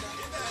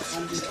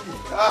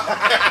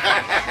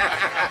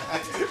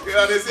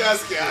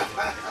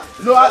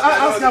 No,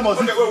 Askia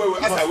must. Okay,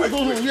 wait.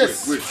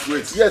 Yes.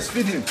 Wait. Yes,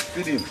 feed him.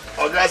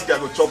 Okay, Askia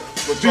go chop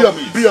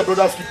meat. Be your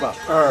brother's keeper.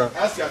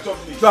 Askia chop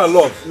meat. Try a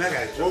lot.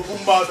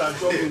 Open mouth and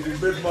chop meat. You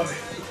make money.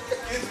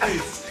 Eat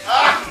meat.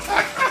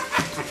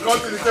 Come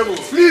to the table.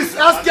 Please,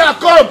 Askia,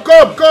 come.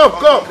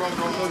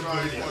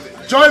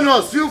 Join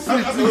us. Feel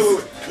free,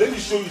 please. Let me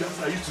show you that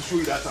I used to show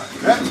you that time.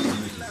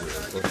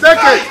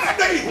 Take it.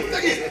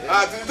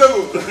 To the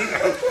table.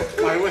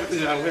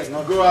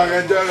 Go and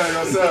enjoy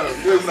yourself.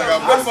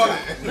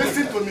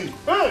 Listen to me.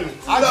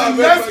 As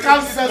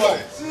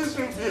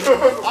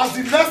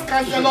the next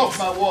counselor of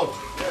my ward.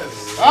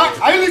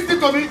 Are you listening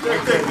to me?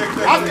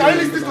 Are you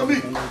listening to me?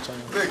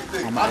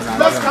 As the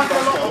next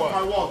counselor of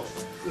my ward.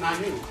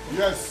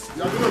 Yes,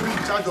 you are going to be in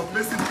charge of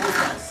placing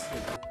posters.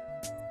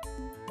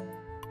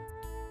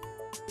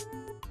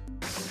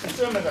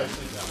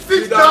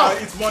 Sit down.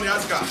 It's money,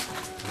 Askia.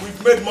 We've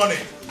made money.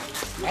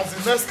 As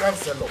the next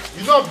counselor,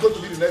 you know I'm going to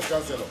be the next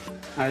counselor.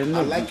 I know.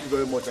 I like you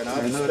very much and I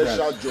have a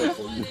special job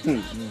for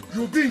you.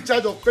 You'll be in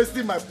charge of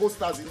pasting my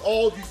posters in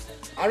all this,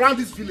 around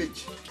this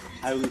village.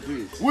 I will do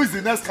it. Who is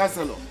the next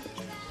counselor?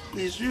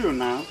 It's you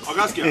now.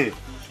 Askia. Hey.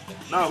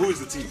 Now who is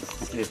the thief?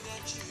 Okay.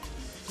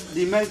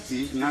 The main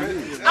thief, now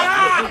you.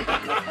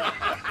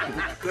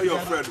 Tell your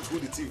friend who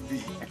the thief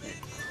be.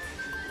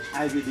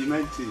 I be the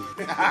main thief.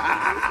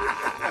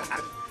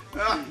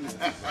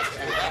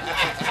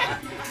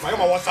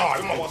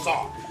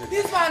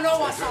 This man no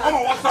what's up. I'm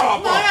a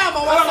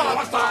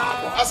what's up.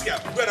 Askia,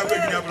 where the way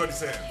you have the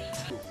same.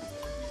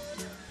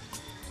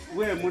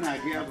 Where Mona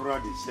get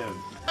abroad the same.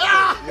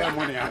 Where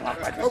money I'm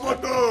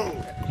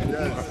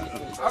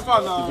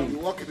You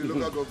work in the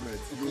local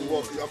government. You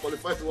are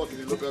qualified to work in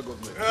the local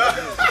government.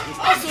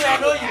 Also, I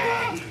know you.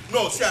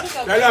 No, see,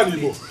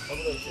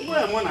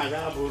 where Mona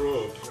get abroad.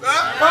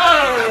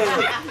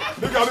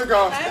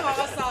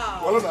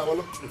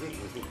 Look.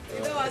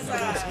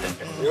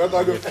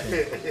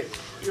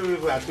 You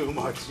people are too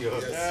much.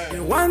 They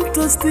want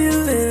to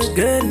steal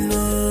again.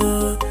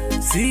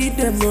 See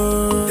them.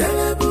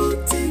 Terrible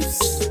tips.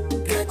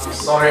 I'm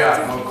sorry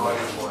I'm not calling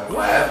for a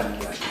while.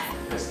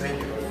 Yes, thank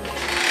you.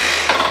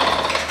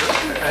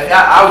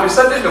 Yeah, I'll be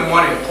sending the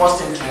money first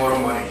thing tomorrow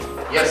morning.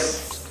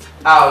 Yes.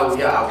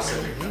 I'll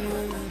send it.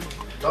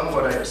 Don't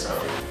bother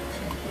yourself.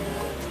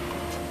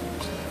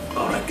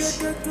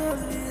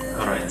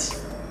 Alright.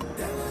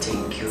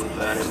 Thank you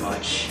very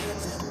much.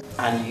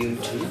 And you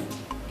too.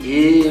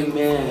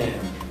 Amen.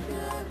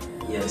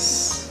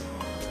 Yes.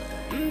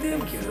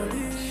 Thank you very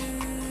much.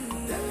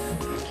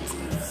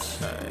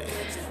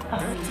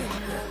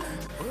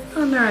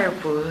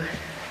 Honorable,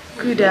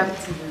 good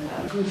afternoon.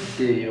 Good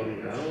day,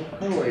 young girl.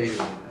 How are you?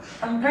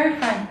 I'm very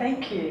fine,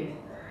 thank you.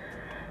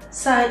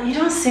 Sir, you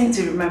don't seem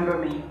to remember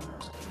me.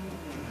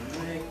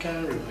 I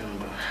can't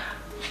remember.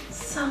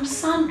 I'm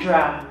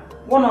Sandra,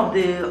 one of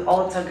the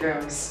altar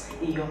girls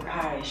in your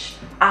parish,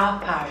 our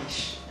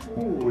parish.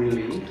 Oh,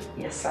 really?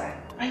 Yes, sir.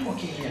 Are you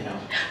working here now?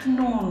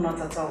 No, not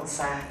at all,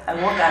 sir. I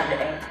work at the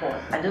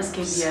airport. I just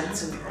came here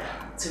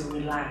to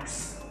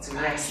relax, to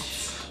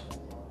rest.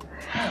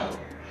 How?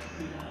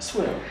 As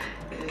well.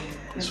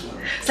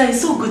 So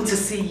it's so good to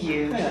see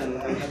you. Yeah,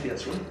 I'm happy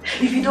as well.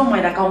 If you don't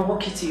mind, I can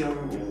walk you to your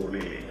room. Oh,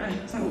 really?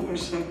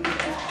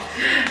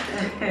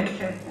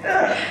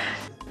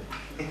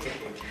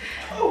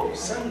 Oh,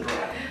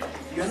 Sandra,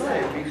 you're not a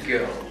big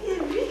girl. Yeah,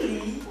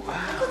 really? I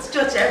go to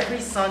church every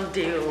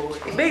Sunday.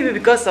 Maybe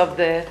because of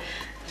the...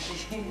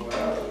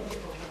 Well,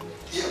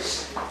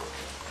 yes.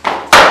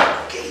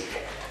 Okay.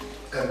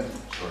 Sorry.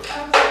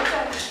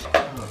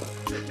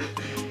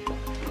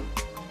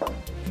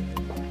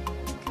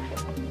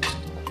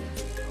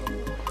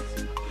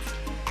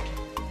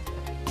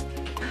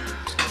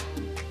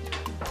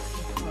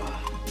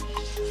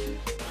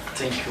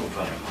 Thank you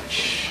very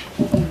much.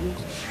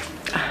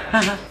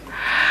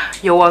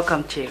 You're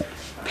welcome, Chief.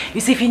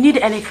 You see, if you need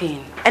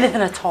anything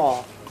at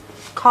all,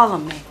 call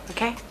on me,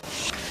 okay?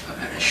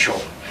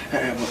 Sure.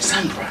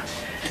 Sandra,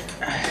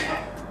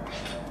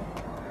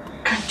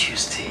 can't you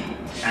stay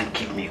and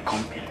keep me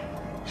company?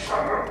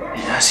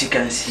 As you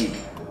can see,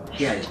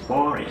 here is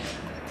boring.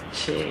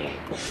 Chief.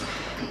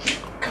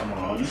 Come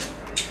on.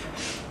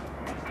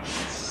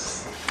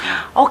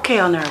 Okay,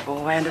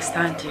 Honorable, I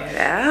understand you.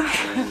 Yeah?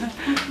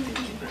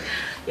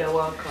 You're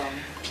welcome.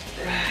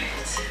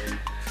 Right.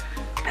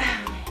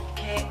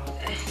 Okay.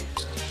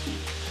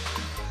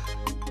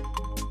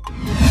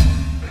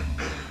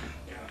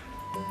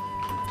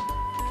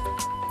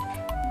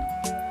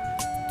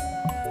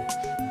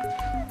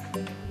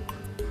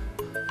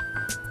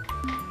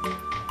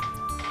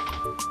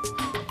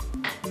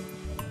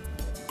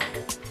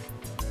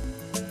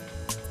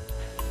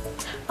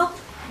 Oh,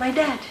 my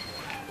dad.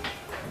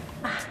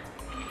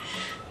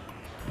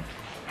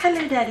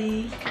 Hello,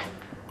 Daddy.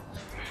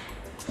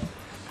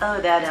 Oh,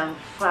 Dad, I'm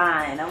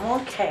fine. I'm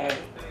okay.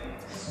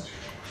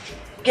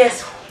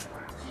 Guess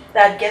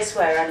who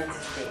I ran into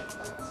today?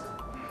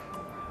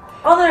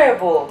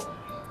 Honorable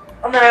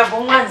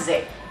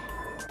Wanze.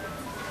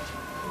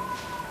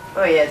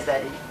 Oh yes,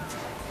 Daddy.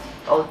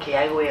 Okay,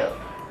 I will.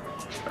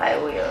 I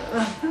will.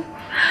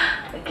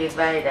 Okay,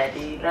 bye,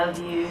 Daddy. Love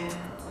you.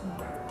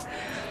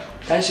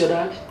 Thanks, your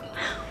dad.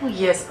 Oh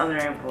yes,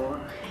 Honorable.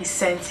 He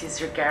sent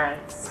his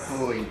regards.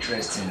 Oh,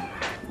 interesting.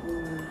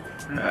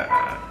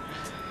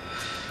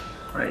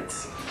 Right.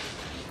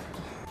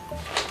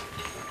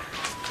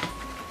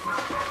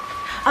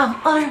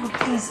 Honorable,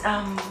 please,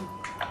 I'm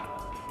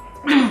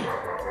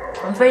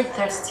very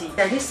thirsty.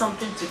 I need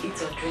something to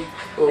eat or drink.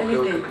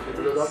 Okay.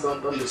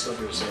 Don't disturb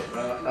yourself.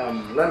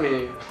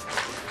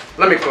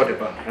 Let me call the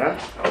bar. Huh?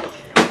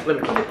 Let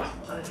me call the bar.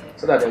 Okay.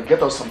 So that they'll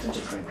get us something to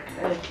drink.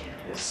 Okay.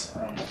 Yes.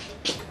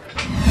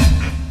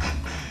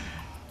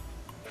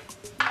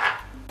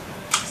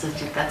 So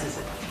that is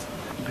it.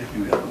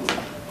 Baby, we are good.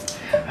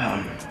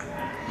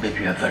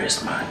 Baby, you are very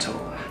smart.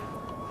 Oh.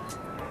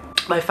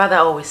 My father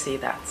always say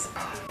that.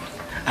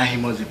 And he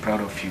must be proud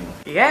of you.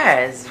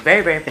 Yes,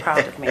 very, very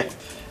proud of me.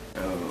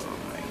 Oh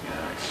my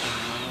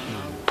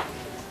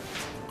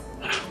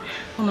gosh.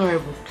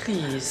 Honorable,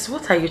 please,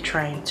 what are you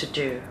trying to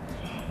do?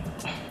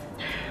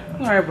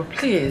 Honorable,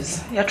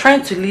 please, you're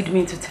trying to lead me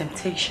into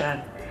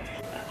temptation.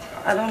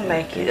 I don't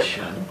like it.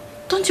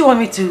 Don't you want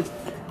me to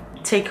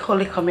take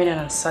Holy Communion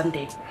on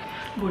Sunday?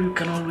 But you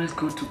can always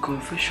go to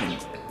confession.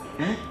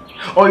 Eh?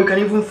 Or you can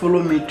even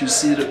follow me to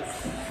see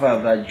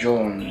Father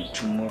John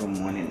tomorrow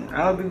morning.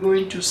 I'll be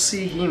going to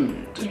see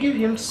him to give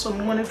him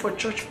some money for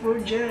church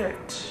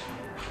project.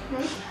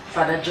 Hmm?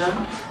 Father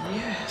John?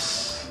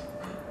 Yes.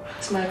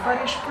 It's my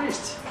parish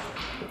priest.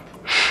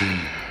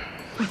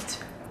 Wait.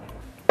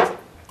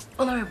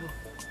 Honorable,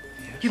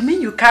 you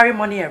mean you carry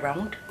money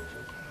around?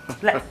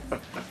 Like,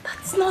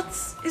 it's not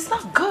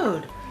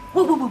good.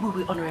 Wait,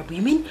 Honorable,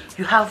 you mean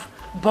you have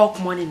bulk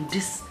money in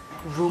this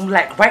room,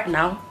 like right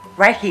now,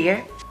 right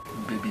here?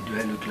 Baby, do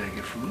I look like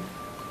a fool?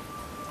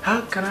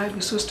 How can I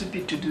be so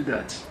stupid to do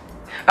that?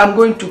 I'm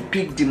going to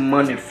pick the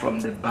money from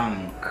the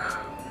bank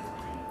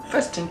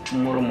first thing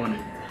tomorrow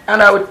morning,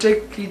 and I will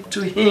take it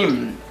to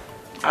him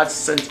at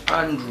St.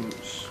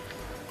 Andrews.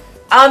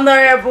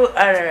 Honorable.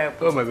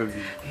 Oh my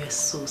baby. You're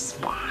so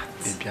smart.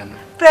 Baby, I know.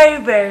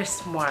 Very, very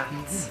smart.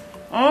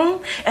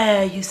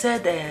 You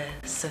said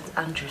St.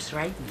 Andrews,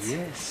 right?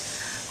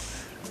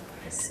 Yes.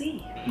 I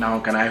see. Now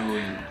can I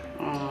hold you?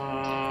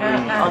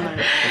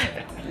 Honorable.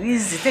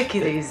 Easy, take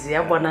it easy. I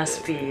wanna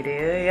speed.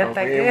 I'm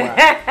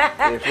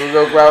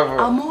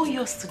all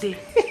yours today.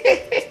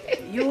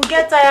 You will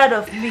get tired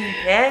of me,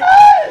 eh?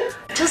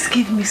 Just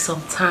give me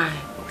some time.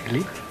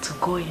 Really? To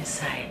go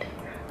inside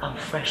and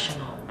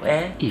freshen up,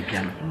 eh?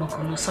 I'm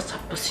gonna such a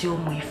pussy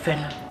on my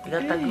friend. You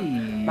got to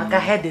go back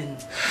ahead in.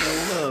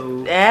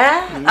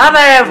 Eh?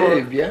 Honorable.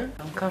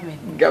 I'm coming.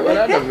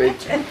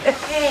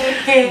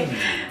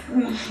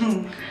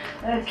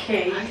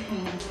 Okay.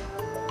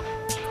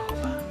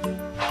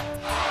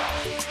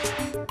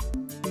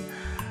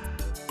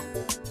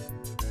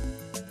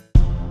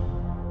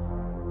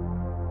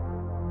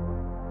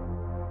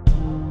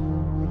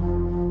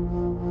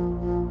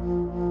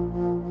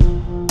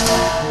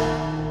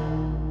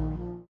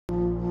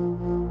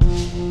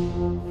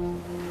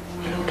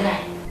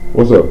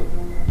 What's up?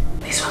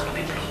 This one will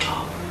be blue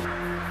job.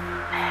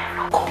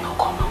 No go.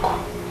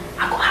 I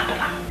go handle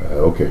him.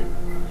 Okay.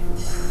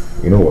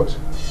 You know what? You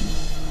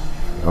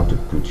have to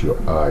put your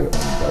eye on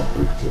that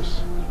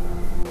briefcase.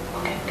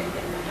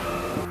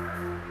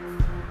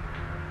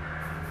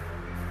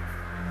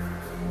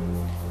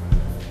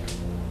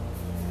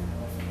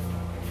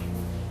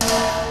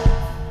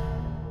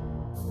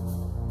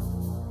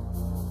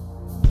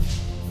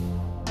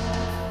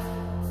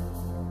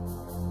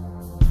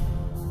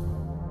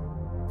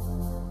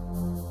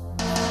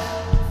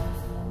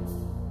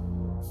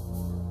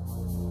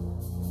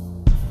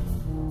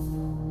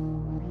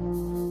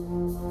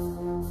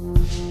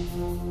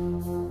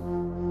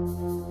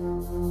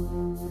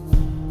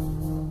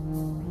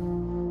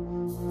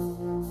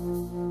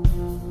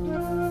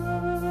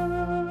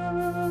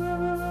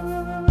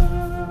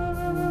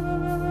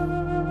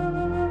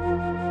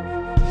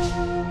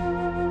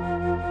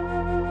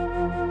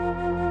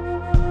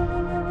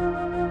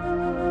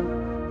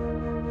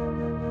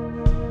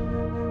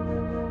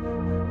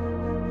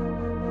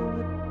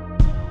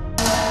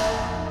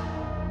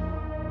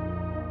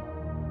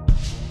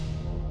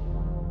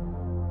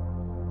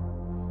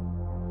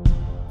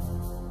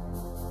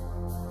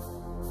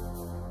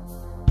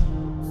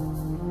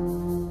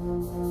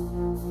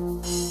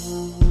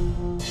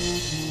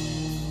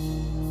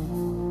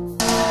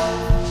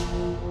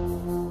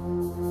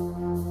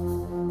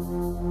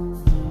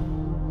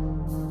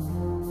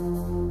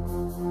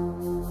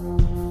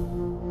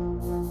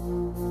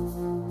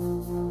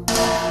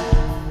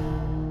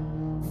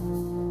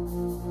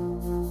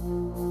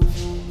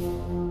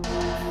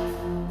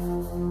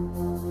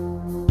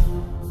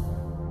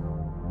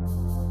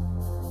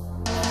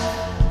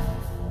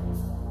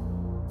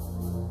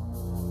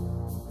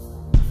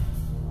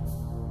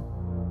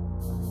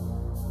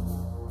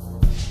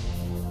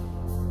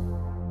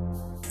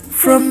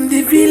 From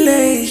the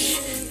village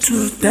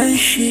to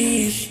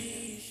township,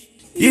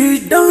 you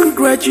don't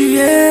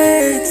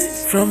graduate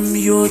from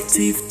your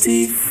thief,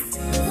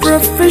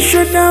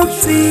 professional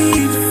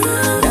thief.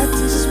 That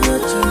is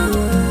what you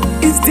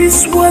want. Is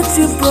this what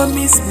you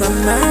promised,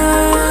 Mama?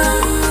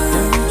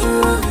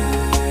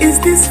 Is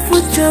this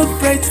future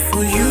bright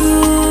for you?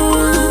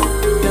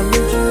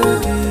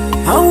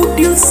 How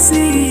do you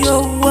see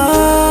your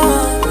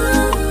world?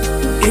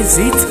 Is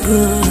it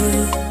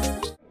good?